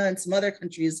China and some other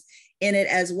countries in it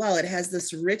as well. It has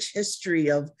this rich history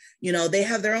of, they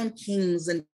have their own kings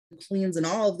and queens and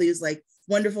all of these like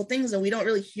wonderful things. And we don't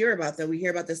really hear about that. We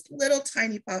hear about this little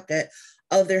tiny pocket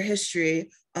of their history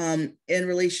in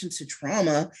relation to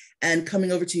trauma and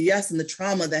coming over to US and the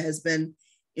trauma that has been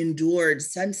endured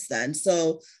since then.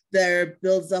 So there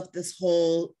builds up this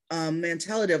whole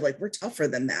mentality of like, we're tougher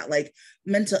than that, like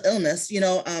mental illness.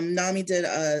 NAMI did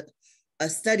a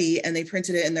study and they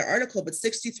printed it in their article, but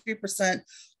 63%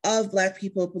 of Black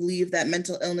people believe that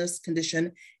mental illness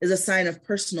condition is a sign of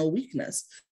personal weakness.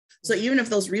 So even if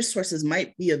those resources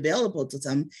might be available to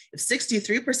them, if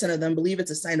 63% of them believe it's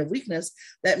a sign of weakness,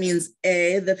 that means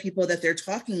A, the people that they're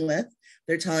talking with,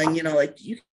 they're telling, like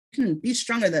you can be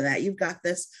stronger than that, you've got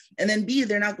this. And then B,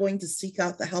 they're not going to seek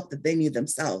out the help that they need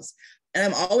themselves. And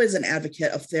I'm always an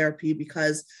advocate of therapy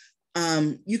because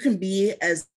you can be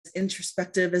as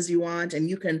introspective as you want and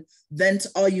you can vent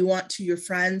all you want to your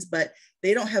friends, but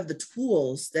they don't have the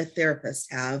tools that therapists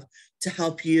have to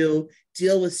help you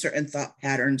deal with certain thought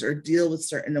patterns or deal with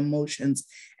certain emotions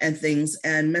and things.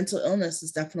 And mental illness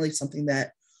is definitely something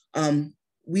that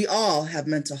we all have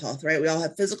mental health, right? We all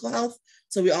have physical health,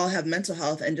 so we all have mental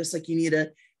health. And just like you need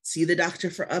to see the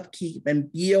doctor for upkeep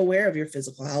and be aware of your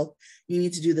physical health, you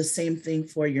need to do the same thing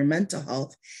for your mental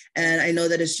health. And I know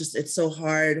that it's so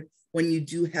hard when you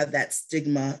do have that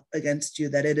stigma against you,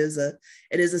 that it is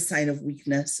a sign of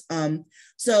weakness.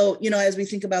 So, you know, as we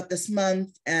think about this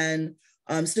month and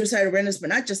suicide awareness, but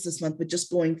not just this month, but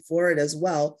just going forward as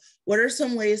well, what are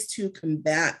some ways to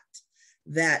combat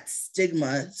that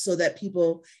stigma so that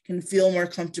people can feel more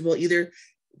comfortable either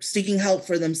seeking help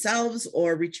for themselves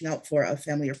or reaching out for a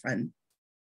family or friend?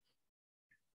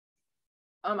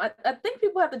 I think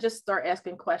people have to just start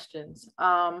asking questions.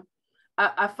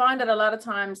 I find that a lot of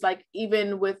times, like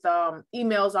even with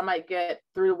emails I might get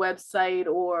through the website,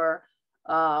 or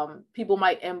people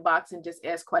might inbox and just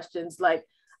ask questions. Like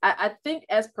I think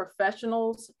as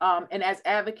professionals and as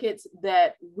advocates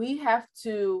that we have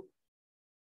to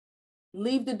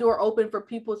leave the door open for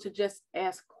people to just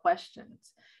ask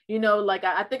questions. You know, like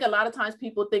I think a lot of times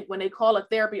people think when they call a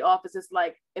therapy office, it's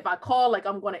like, if I call, like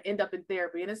I'm going to end up in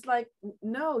therapy. And it's like,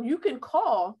 no, you can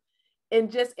call and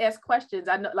just ask questions.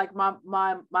 I know, like my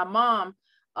mom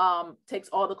takes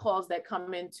all the calls that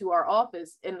come into our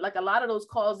office. And like a lot of those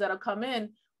calls that'll come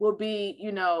in will be,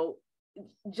 you know,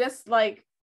 just like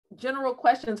general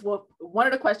questions. Well, one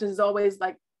of the questions is always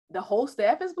like, the whole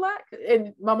staff is Black?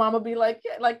 And my mom would be like,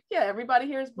 yeah, everybody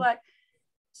here is Black.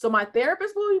 So my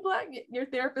therapist will be Black. Your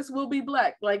therapist will be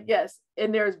Black. Like, yes.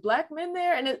 And there's Black men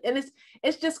there. And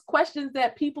it's just questions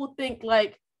that people think,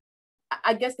 like,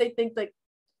 I guess they think like,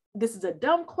 this is a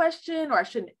dumb question, or I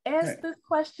shouldn't ask this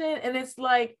question. And it's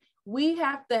like, we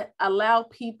have to allow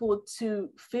people to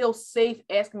feel safe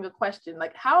asking a question.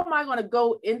 Like, how am I going to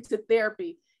go into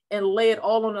therapy and lay it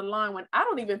all on the line when I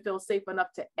don't even feel safe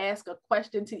enough to ask a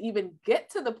question to even get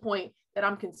to the point that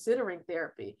I'm considering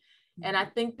therapy? Mm-hmm. And I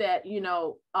think that, you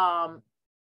know,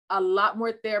 a lot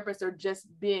more therapists are just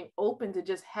being open to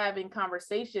just having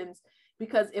conversations,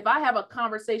 because if I have a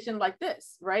conversation like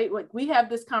this, right? Like we have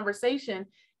this conversation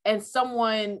and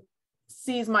someone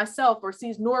sees myself or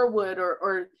sees Norwood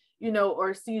or you know,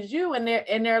 or sees you, and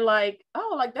they're like,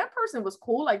 oh, like that person was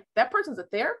cool. Like that person's a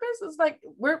therapist. It's like,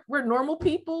 we're normal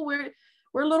people. We're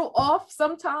a little off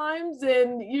sometimes.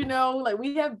 And, you know, like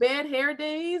we have bad hair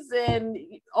days and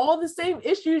all the same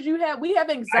issues you have. We have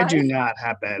anxiety. I do not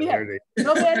have bad hair days.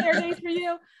 No bad hair days for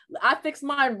you. I fixed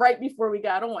mine right before we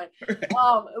got on.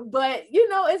 But you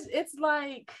know, it's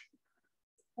like,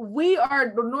 we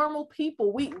are the normal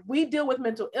people. We deal with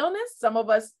mental illness. Some of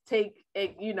us take,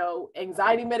 you know,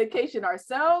 anxiety medication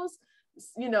ourselves.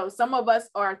 You know, some of us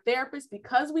are therapists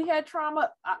because we had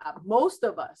trauma. Most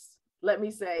of us, let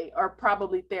me say, are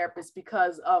probably therapists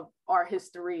because of our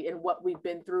history and what we've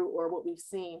been through or what we've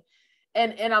seen.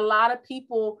 And a lot of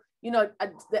people, you know,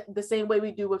 the same way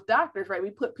we do with doctors, right?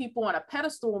 We put people on a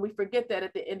pedestal and we forget that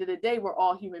at the end of the day, we're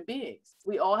all human beings.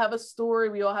 We all have a story.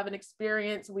 We all have an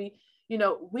experience. You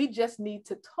know, we just need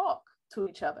to talk to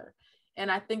each other.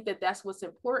 And I think that that's what's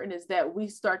important, is that we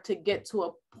start to get to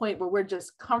a point where we're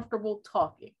just comfortable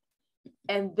talking.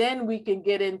 And then we can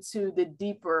get into the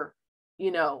deeper,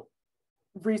 you know,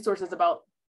 resources about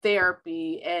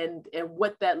therapy and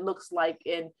what that looks like,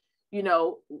 and, you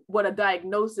know, what a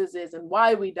diagnosis is and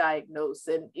why we diagnose,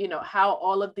 and, you know, how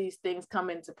all of these things come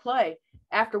into play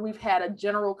after we've had a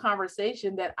general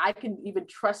conversation that I can even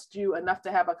trust you enough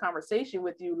to have a conversation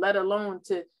with you, let alone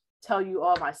to tell you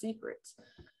all my secrets.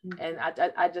 Mm-hmm.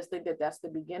 And I just think that that's the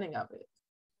beginning of it.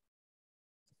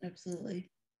 Absolutely.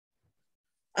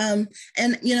 And,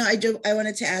 you know, I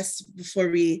wanted to ask before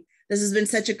this has been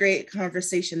such a great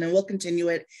conversation, and we'll continue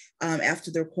it after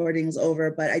the recording's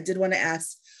over, but I did want to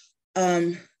ask,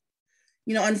 you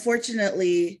know,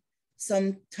 unfortunately,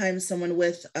 sometimes someone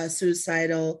with a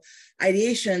suicidal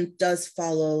ideation does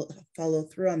follow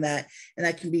through on that. And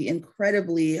that can be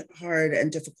incredibly hard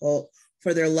and difficult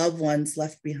for their loved ones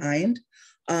left behind.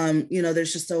 You know,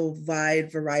 there's just a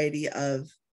wide variety of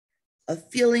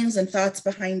feelings and thoughts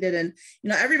behind it. And, you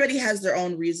know, everybody has their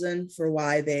own reason for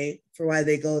why they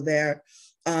go there.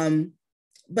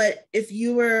 But if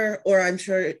you were, or I'm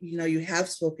sure, you know, you have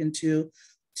spoken to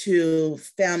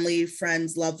family,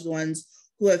 friends, loved ones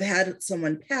who have had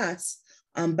someone pass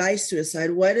by suicide,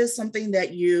 what is something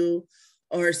that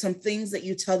or some things that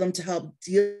you tell them to help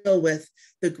deal with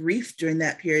the grief during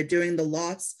that period, during the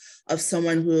loss of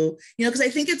someone who, you know, because I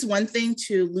think it's one thing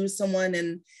to lose someone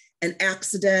in an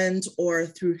accident or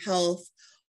through health,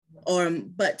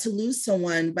 but to lose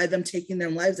someone by them taking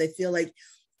their lives, I feel like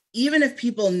even if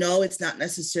people know it's not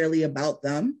necessarily about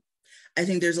them, I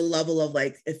think there's a level of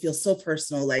like, it feels so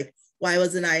personal, like, why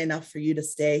wasn't I enough for you to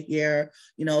stay here?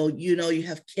 You know, you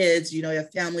have kids, you know, you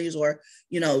have families, or,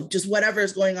 you know, just whatever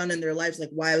is going on in their lives, like,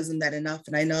 why wasn't that enough?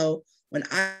 And I know when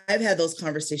I've had those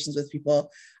conversations with people,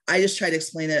 I just try to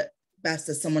explain it best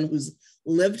as someone who's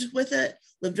lived with it,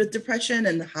 lived with depression,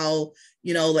 and how,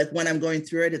 you know, like when I'm going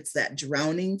through it, it's that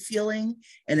drowning feeling.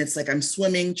 And it's like I'm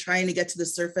swimming, trying to get to the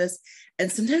surface.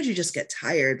 And sometimes you just get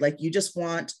tired. Like you just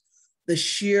want the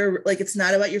sheer, like, it's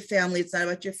not about your family, it's not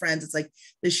about your friends. It's like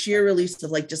the sheer release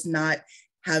of like just not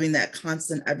having that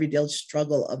constant everyday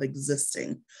struggle of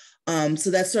existing.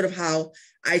 So that's sort of how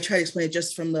I try to explain it,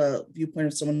 just from the viewpoint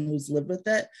of someone who's lived with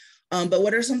it. But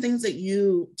what are some things that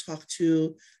you talk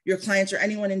to your clients or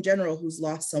anyone in general who's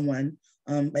lost someone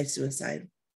by suicide?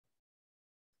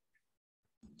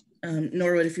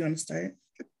 Norwood, if you want to start.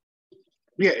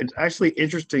 Yeah, it's actually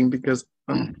interesting because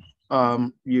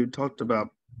you talked about,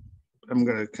 I'm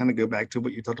going to kind of go back to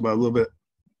what you talked about a little bit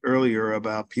earlier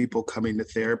about people coming to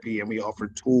therapy, and we offer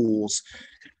tools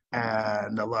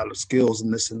and a lot of skills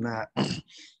and this and that.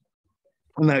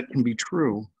 And that can be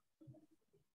true.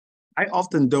 I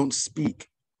often don't speak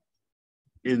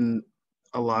in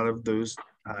a lot of those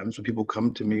times when people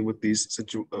come to me with these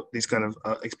kind of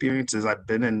experiences. I've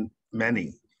been in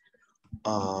many.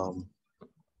 One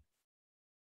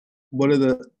of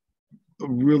the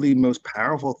really most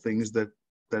powerful things that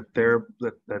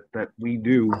we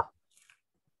do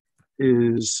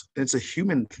is, it's a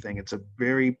human thing. It's a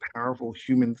very powerful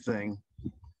human thing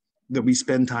that we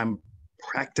spend time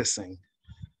practicing.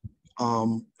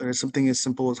 And it's something as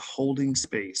simple as holding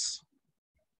space.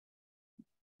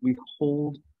 We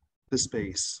hold the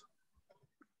space.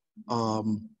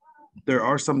 There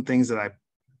are some things that I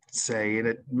say, and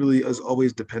it really is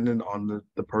always dependent on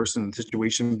the person and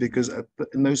situation, because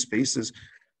in those spaces,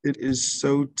 it is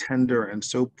so tender and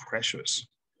so precious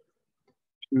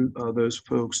to those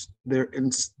folks. They're in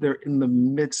the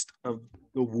midst of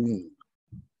the wound.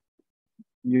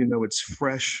 You know, it's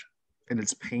fresh and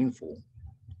it's painful.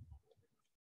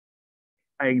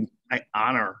 I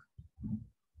honor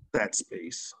that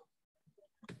space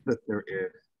that they're in,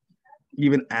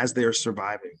 even as they're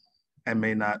surviving and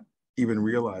may not even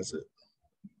realize it.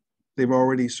 They've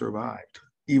already survived,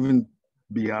 even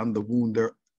beyond the wound.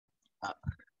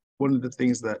 One of the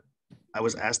things that I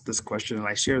was asked this question, and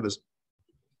I share this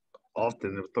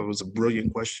often, I thought it was a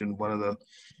brilliant question. One of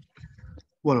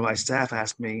my staff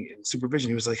asked me in supervision,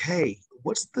 he was like, hey,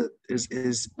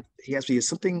 he asked me, is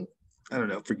something, I don't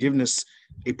know, forgiveness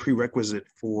a prerequisite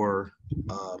for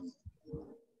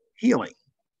healing?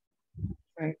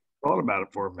 I thought about it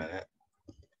for a minute.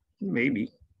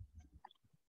 Maybe.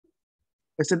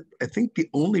 I said, I think the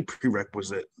only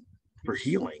prerequisite for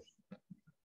healing,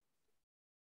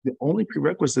 the only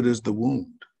prerequisite is the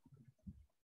wound.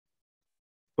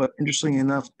 But interestingly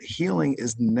enough, healing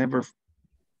is never,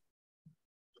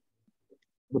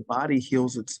 the body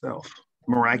heals itself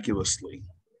miraculously.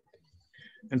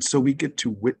 And so we get to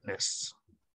witness,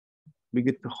 we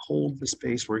get to hold the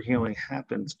space where healing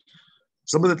happens.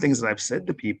 Some of the things that I've said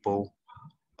to people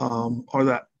are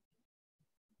that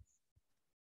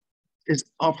is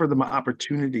offer them an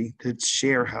opportunity to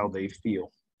share how they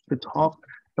feel, to talk,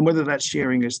 and whether that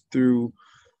sharing is through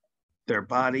their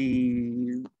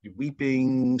body,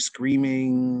 weeping,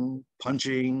 screaming,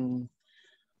 punching,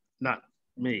 not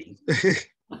me.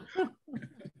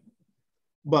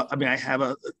 But I mean, I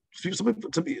have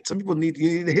some people need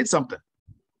to hit something.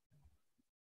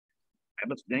 I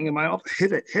have a thing in my office,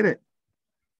 hit it.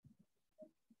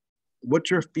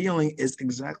 What you're feeling is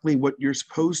exactly what you're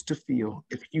supposed to feel.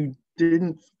 If you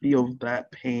didn't feel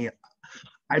that pain,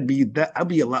 I'd be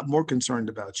a lot more concerned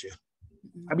about you.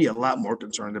 I'd be a lot more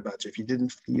concerned about you if you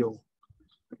didn't feel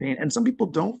the pain. And some people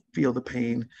don't feel the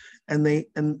pain, and they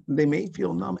may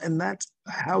feel numb. And that's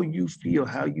how you feel,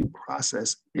 how you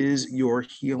process is your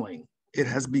healing. It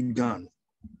has begun.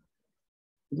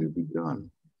 It has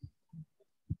begun.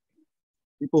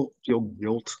 People feel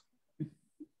guilt.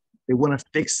 They want to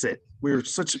fix it. We're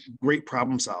such great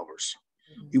problem solvers.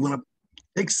 We want to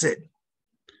fix it.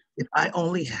 If I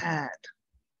only had,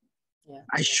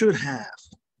 I should have,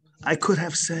 I could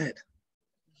have said.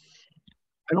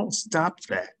 I don't stop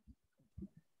that.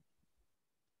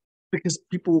 Because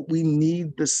people, we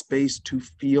need the space to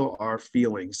feel our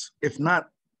feelings. If not,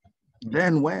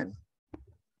 then when?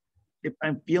 If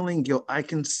I'm feeling guilt, I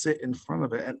can sit in front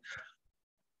of it. And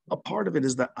a part of it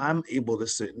is that I'm able to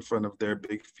sit in front of their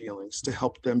big feelings, to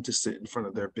help them to sit in front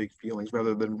of their big feelings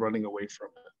rather than running away from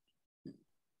it.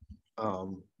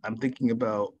 I'm thinking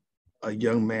about a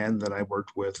young man that I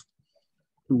worked with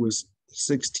who was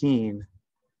 16.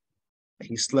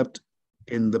 He slept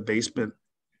in the basement.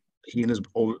 He and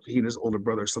his older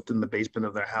brother slept in the basement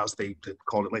of their house. They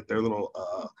called it like their little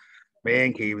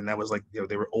man cave, and that was like,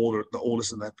 they were the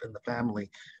oldest in the family,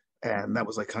 and that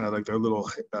was like kind of like their little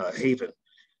haven.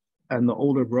 And the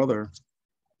older brother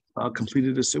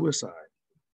completed a suicide.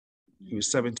 He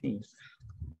was 17.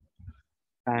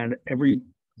 And every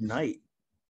night,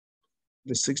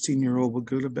 the 16-year-old would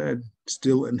go to bed,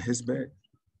 still in his bed,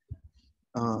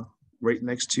 right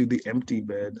next to the empty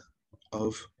bed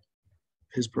of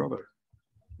his brother.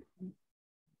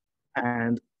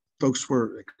 And folks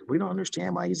were like, we don't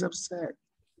understand why he's upset.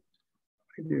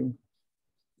 I do.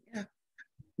 Yeah.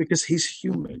 Because he's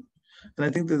human. And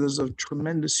I think that there's a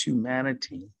tremendous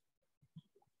humanity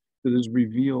that is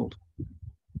revealed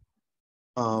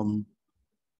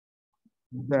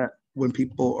that when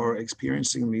people are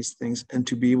experiencing these things, and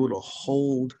to be able to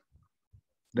hold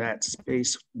that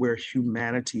space where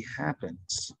humanity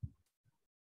happens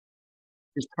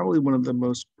is probably one of the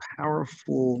most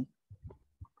powerful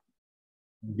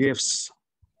gifts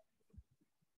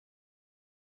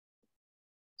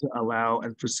to allow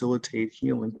and facilitate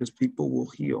healing, because people will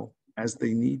heal as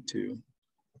they need to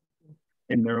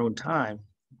in their own time.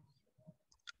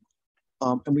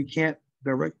 And we can't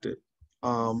direct it.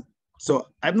 So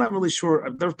I'm not really sure.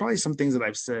 There's probably some things that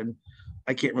I've said.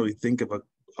 I can't really think of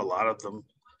a lot of them,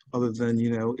 other than,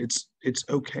 you know, it's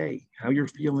okay. How you're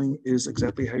feeling is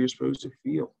exactly how you're supposed to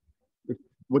feel.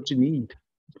 What you need.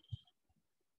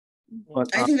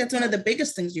 But, I think that's one of the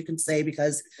biggest things you can say,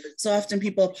 because so often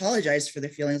people apologize for their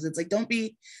feelings. It's like, don't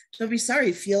be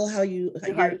sorry. Feel how you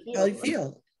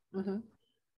feel. Mm-hmm.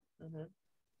 Mm-hmm.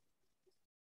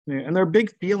 Yeah, and they're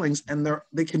big feelings, and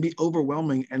they can be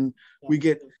overwhelming, and we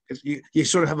get you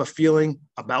sort of have a feeling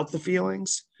about the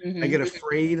feelings. Mm-hmm. I get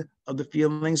afraid of the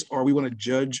feelings, or we want to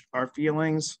judge our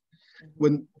feelings.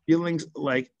 When feelings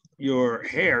like your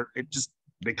hair,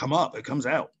 they come up, it comes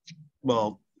out.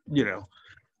 Well, you know,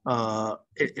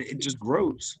 it just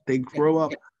grows. They grow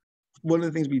up. One of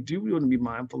the things we want to be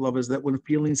mindful of is that when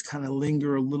feelings kind of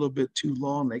linger a little bit too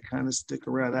long, they kind of stick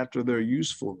around after their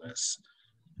usefulness.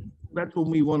 That's when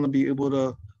we want to be able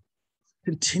to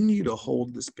continue to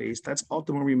hold the space. That's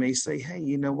often where we may say, hey,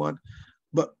 you know what?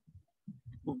 But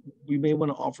we may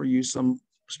want to offer you some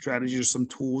strategies or some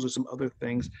tools or some other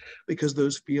things, because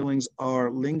those feelings are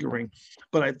lingering.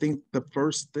 But I think the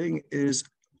first thing is,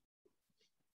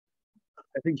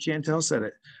 I think Chantal said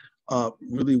it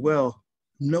really well.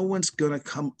 No one's going to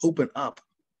come open up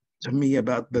to me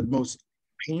about the most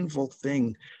painful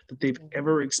thing that they've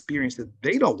ever experienced that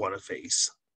they don't want to face.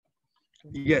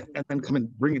 Yet, and then come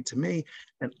and bring it to me,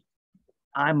 and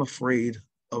I'm afraid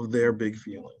of their big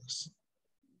feelings.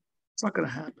 It's not going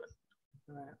to happen.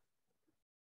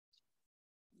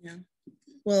 Yeah.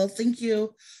 Well, thank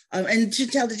you. And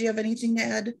Chantal, did you have anything to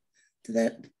add to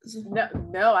that?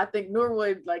 No. I think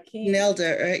Norwood, like, he nailed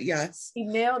it, right? Yes, he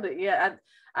nailed it. Yeah,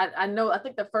 I know. I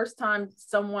think the first time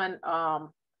someone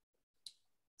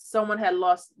had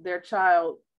lost their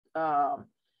child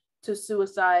to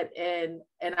suicide, and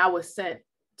I was sent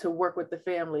to work with the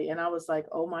family, and I was like,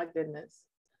 oh my goodness.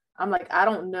 I'm like, I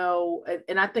don't know.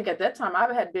 And I think at that time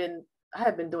I had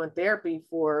been doing therapy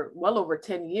for well over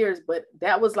 10 years, but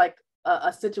that was like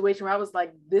a situation where I was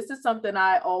like, this is something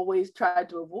I always tried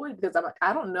to avoid, because I'm like,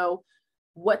 I don't know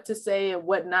what to say and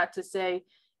what not to say.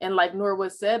 And like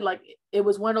Norwood said, like, it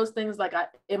was one of those things, like,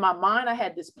 in my mind, I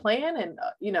had this plan, and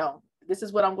you know, this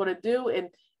is what I'm going to do. And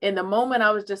in the moment, I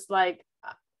was just like,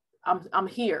 I'm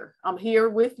here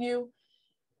with you.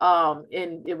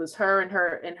 And it was her and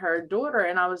her daughter.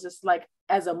 And I was just like,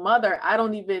 as a mother, I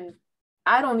don't even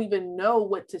know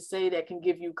what to say that can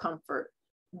give you comfort,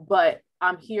 but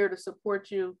I'm here to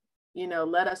support you. You know,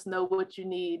 let us know what you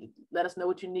need. Let us know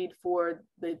what you need for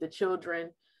the children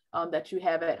that you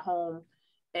have at home.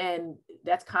 And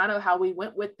that's kind of how we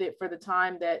went with it for the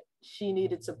time that she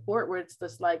needed support, where it's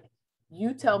just like,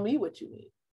 you tell me what you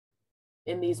need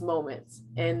in these moments.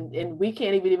 And we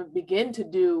can't even begin to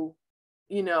do,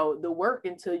 you know, the work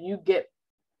until you get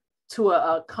to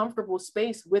a comfortable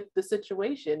space with the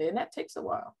situation. And that takes a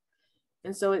while.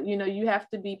 And so, you know, you have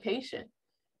to be patient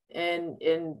and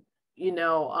you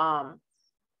know,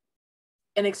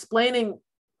 and explaining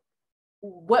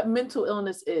what mental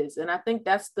illness is. And I think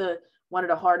that's one of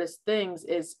the hardest things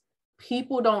is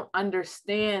people don't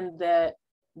understand that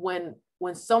when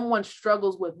someone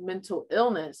struggles with mental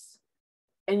illness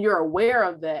and you're aware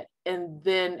of that, and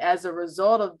then as a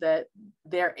result of that,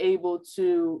 they're able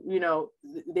to, you know,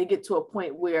 they get to a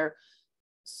point where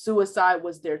suicide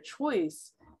was their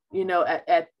choice, you know,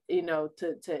 at you know,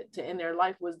 to end their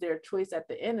life was their choice at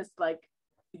the end. It's like,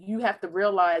 you have to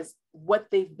realize what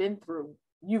they've been through.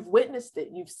 You've witnessed it,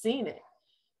 you've seen it,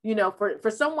 you know,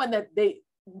 for someone that they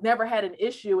never had an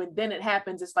issue and then it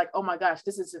happens, it's like, oh my gosh,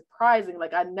 this is surprising.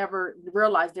 Like, I never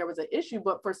realized there was an issue.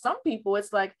 But for some people,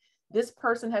 it's like, this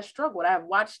person has struggled. I have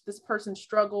watched this person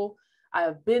struggle. I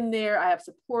have been there. I have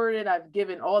supported. I've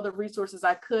given all the resources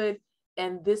I could.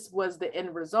 and this was the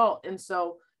end result. And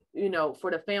so, you know,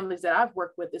 for the families that I've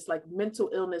worked with, it's like mental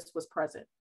illness was present.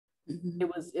 Mm-hmm.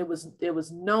 It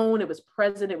was known, it was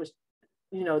present, it was,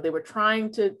 you know, they were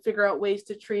trying to figure out ways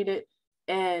to treat it.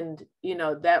 And, you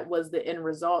know, that was the end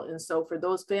result. And so for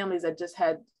those families, I just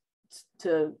had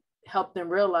to help them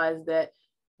realize that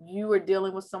you were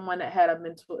dealing with someone that had a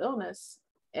mental illness,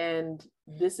 and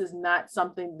this is not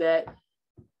something that,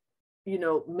 you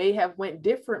know, may have went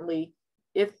differently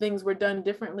if things were done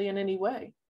differently in any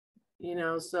way, you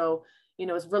know. So, you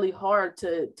know, it's really hard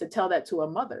to tell that to a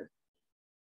mother,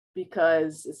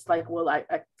 because it's like, well, I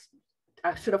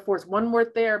should have forced one more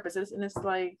therapist. And it's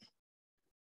like,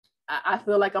 I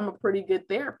feel like I'm a pretty good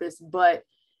therapist, but,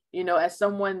 you know, as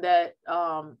someone that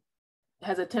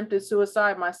has attempted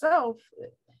suicide myself,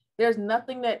 there's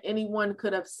nothing that anyone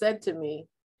could have said to me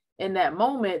in that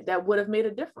moment that would have made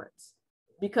a difference.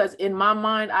 Because in my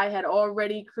mind, I had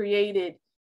already created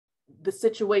the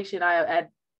situation. I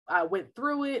went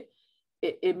through it.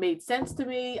 It made sense to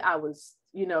me. I was,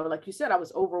 you know, like you said, I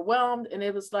was overwhelmed. And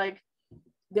it was like,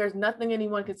 there's nothing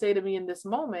anyone can say to me in this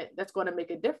moment that's going to make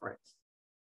a difference.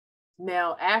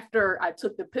 Now, after I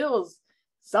took the pills,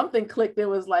 something clicked. It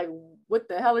was like, what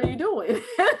the hell are you doing?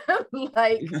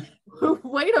 Like,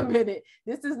 wait a minute.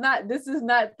 This is not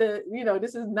the, you know,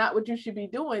 this is not what you should be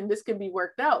doing. This can be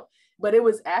worked out. But it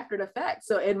was after the fact.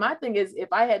 So, and my thing is, if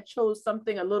I had chose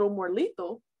something a little more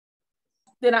lethal,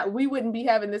 then we wouldn't be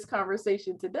having this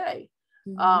conversation today.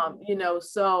 Mm-hmm. You know,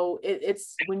 so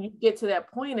it's when you get to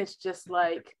that point, it's just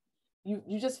like,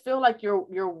 you just feel like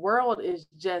your world is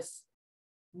just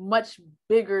much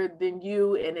bigger than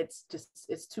you, and it's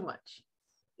too much.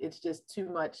 It's just too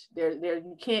much. There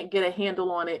you can't get a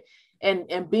handle on it.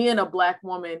 And being a Black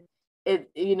woman,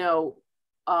 you know,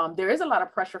 there is a lot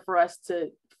of pressure for us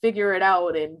to figure it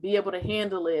out and be able to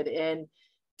handle it, and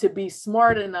to be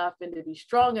smart enough, and to be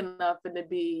strong enough, and to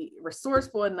be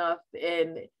resourceful enough.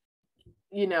 And,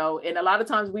 you know, and a lot of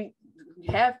times we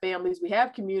have families, we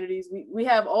have communities, we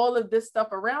have all of this stuff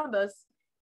around us,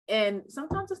 and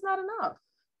sometimes it's not enough.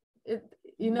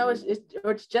 You know,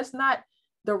 it's just not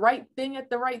the right thing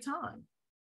at the right time,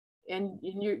 and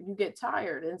you get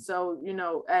tired. And so, you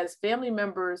know, as family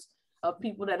members of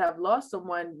people that have lost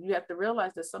someone, you have to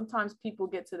realize that sometimes people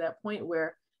get to that point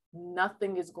where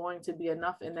nothing is going to be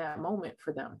enough in that moment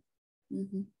for them.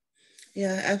 Mm-hmm.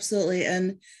 Yeah, absolutely.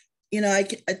 And, you know, I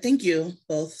thank you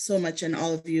both so much, and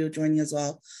all of you joining as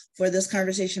well, for this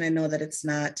conversation. I know that it's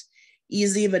not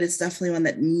easy, but it's definitely one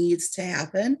that needs to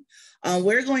happen.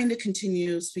 We're going to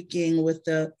continue speaking with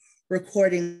the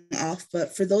recording off,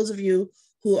 but for those of you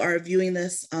who are viewing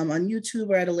this on YouTube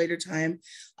or at a later time,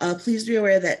 please be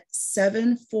aware that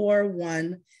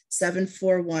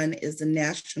 741-741 is the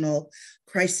National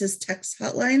Crisis Text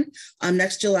Hotline.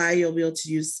 Next July, you'll be able to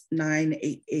use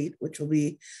 988, which will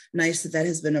be nice that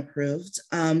has been approved.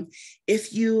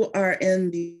 If you are in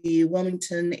the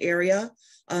Wilmington area,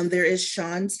 there is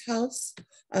Sean's house,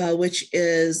 which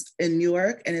is in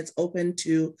Newark, and it's open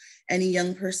to any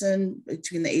young person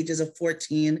between the ages of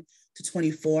 14 to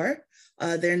 24.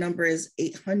 Their number is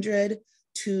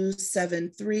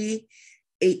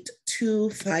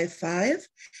 800-273-8255.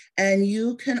 And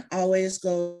you can always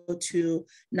go to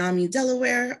NAMI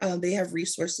Delaware. They have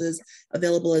resources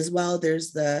available as well.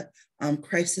 There's the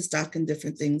crisis doc and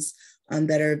different things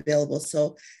that are available.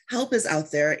 So help is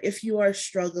out there. If you are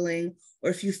struggling, or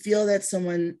if you feel that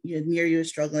someone near you is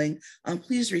struggling,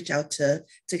 please reach out to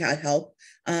get help.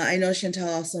 I know Chantal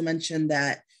also mentioned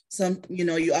that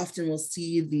you often will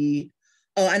see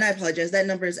and I apologize, that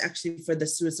number is actually for the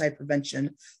suicide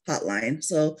prevention hotline.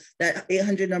 So that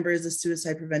 800 number is the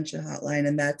suicide prevention hotline,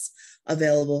 and that's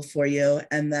available for you.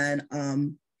 And then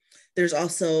there's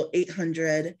also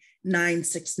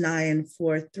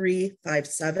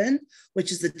 800-969-4357,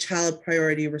 which is the Child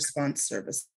Priority Response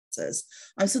Services.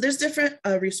 So there's different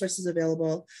resources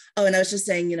available. Oh, and I was just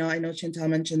saying, I know Chantal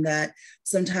mentioned that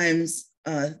sometimes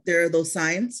there are those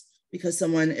signs because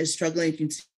someone is struggling. You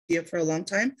can see it for a long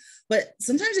time, but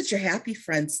sometimes it's your happy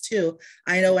friends too.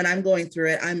 I know when I'm going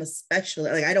through it, I'm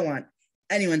especially I don't want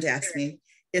anyone to ask me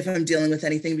if I'm dealing with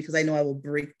anything, because I know I will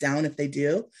break down if they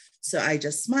do. So I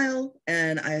just smile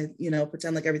and I,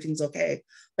 pretend like everything's okay.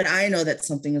 But I know that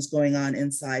something is going on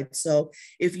inside. So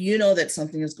if you know that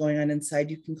something is going on inside,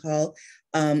 you can call,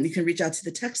 you can reach out to the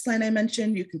text line I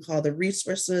mentioned. You can call the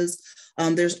resources.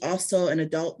 There's also an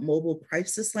adult mobile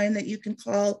crisis line that you can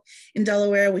call in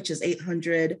Delaware, which is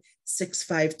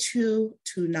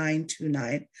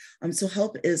 800-652-2929. So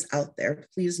help is out there.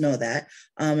 Please know that.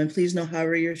 And please know,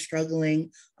 however you're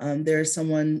struggling, there's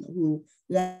someone who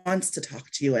wants to talk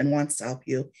to you and wants to help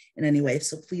you in any way.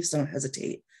 So please don't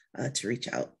hesitate to reach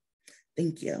out.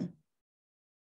 Thank you.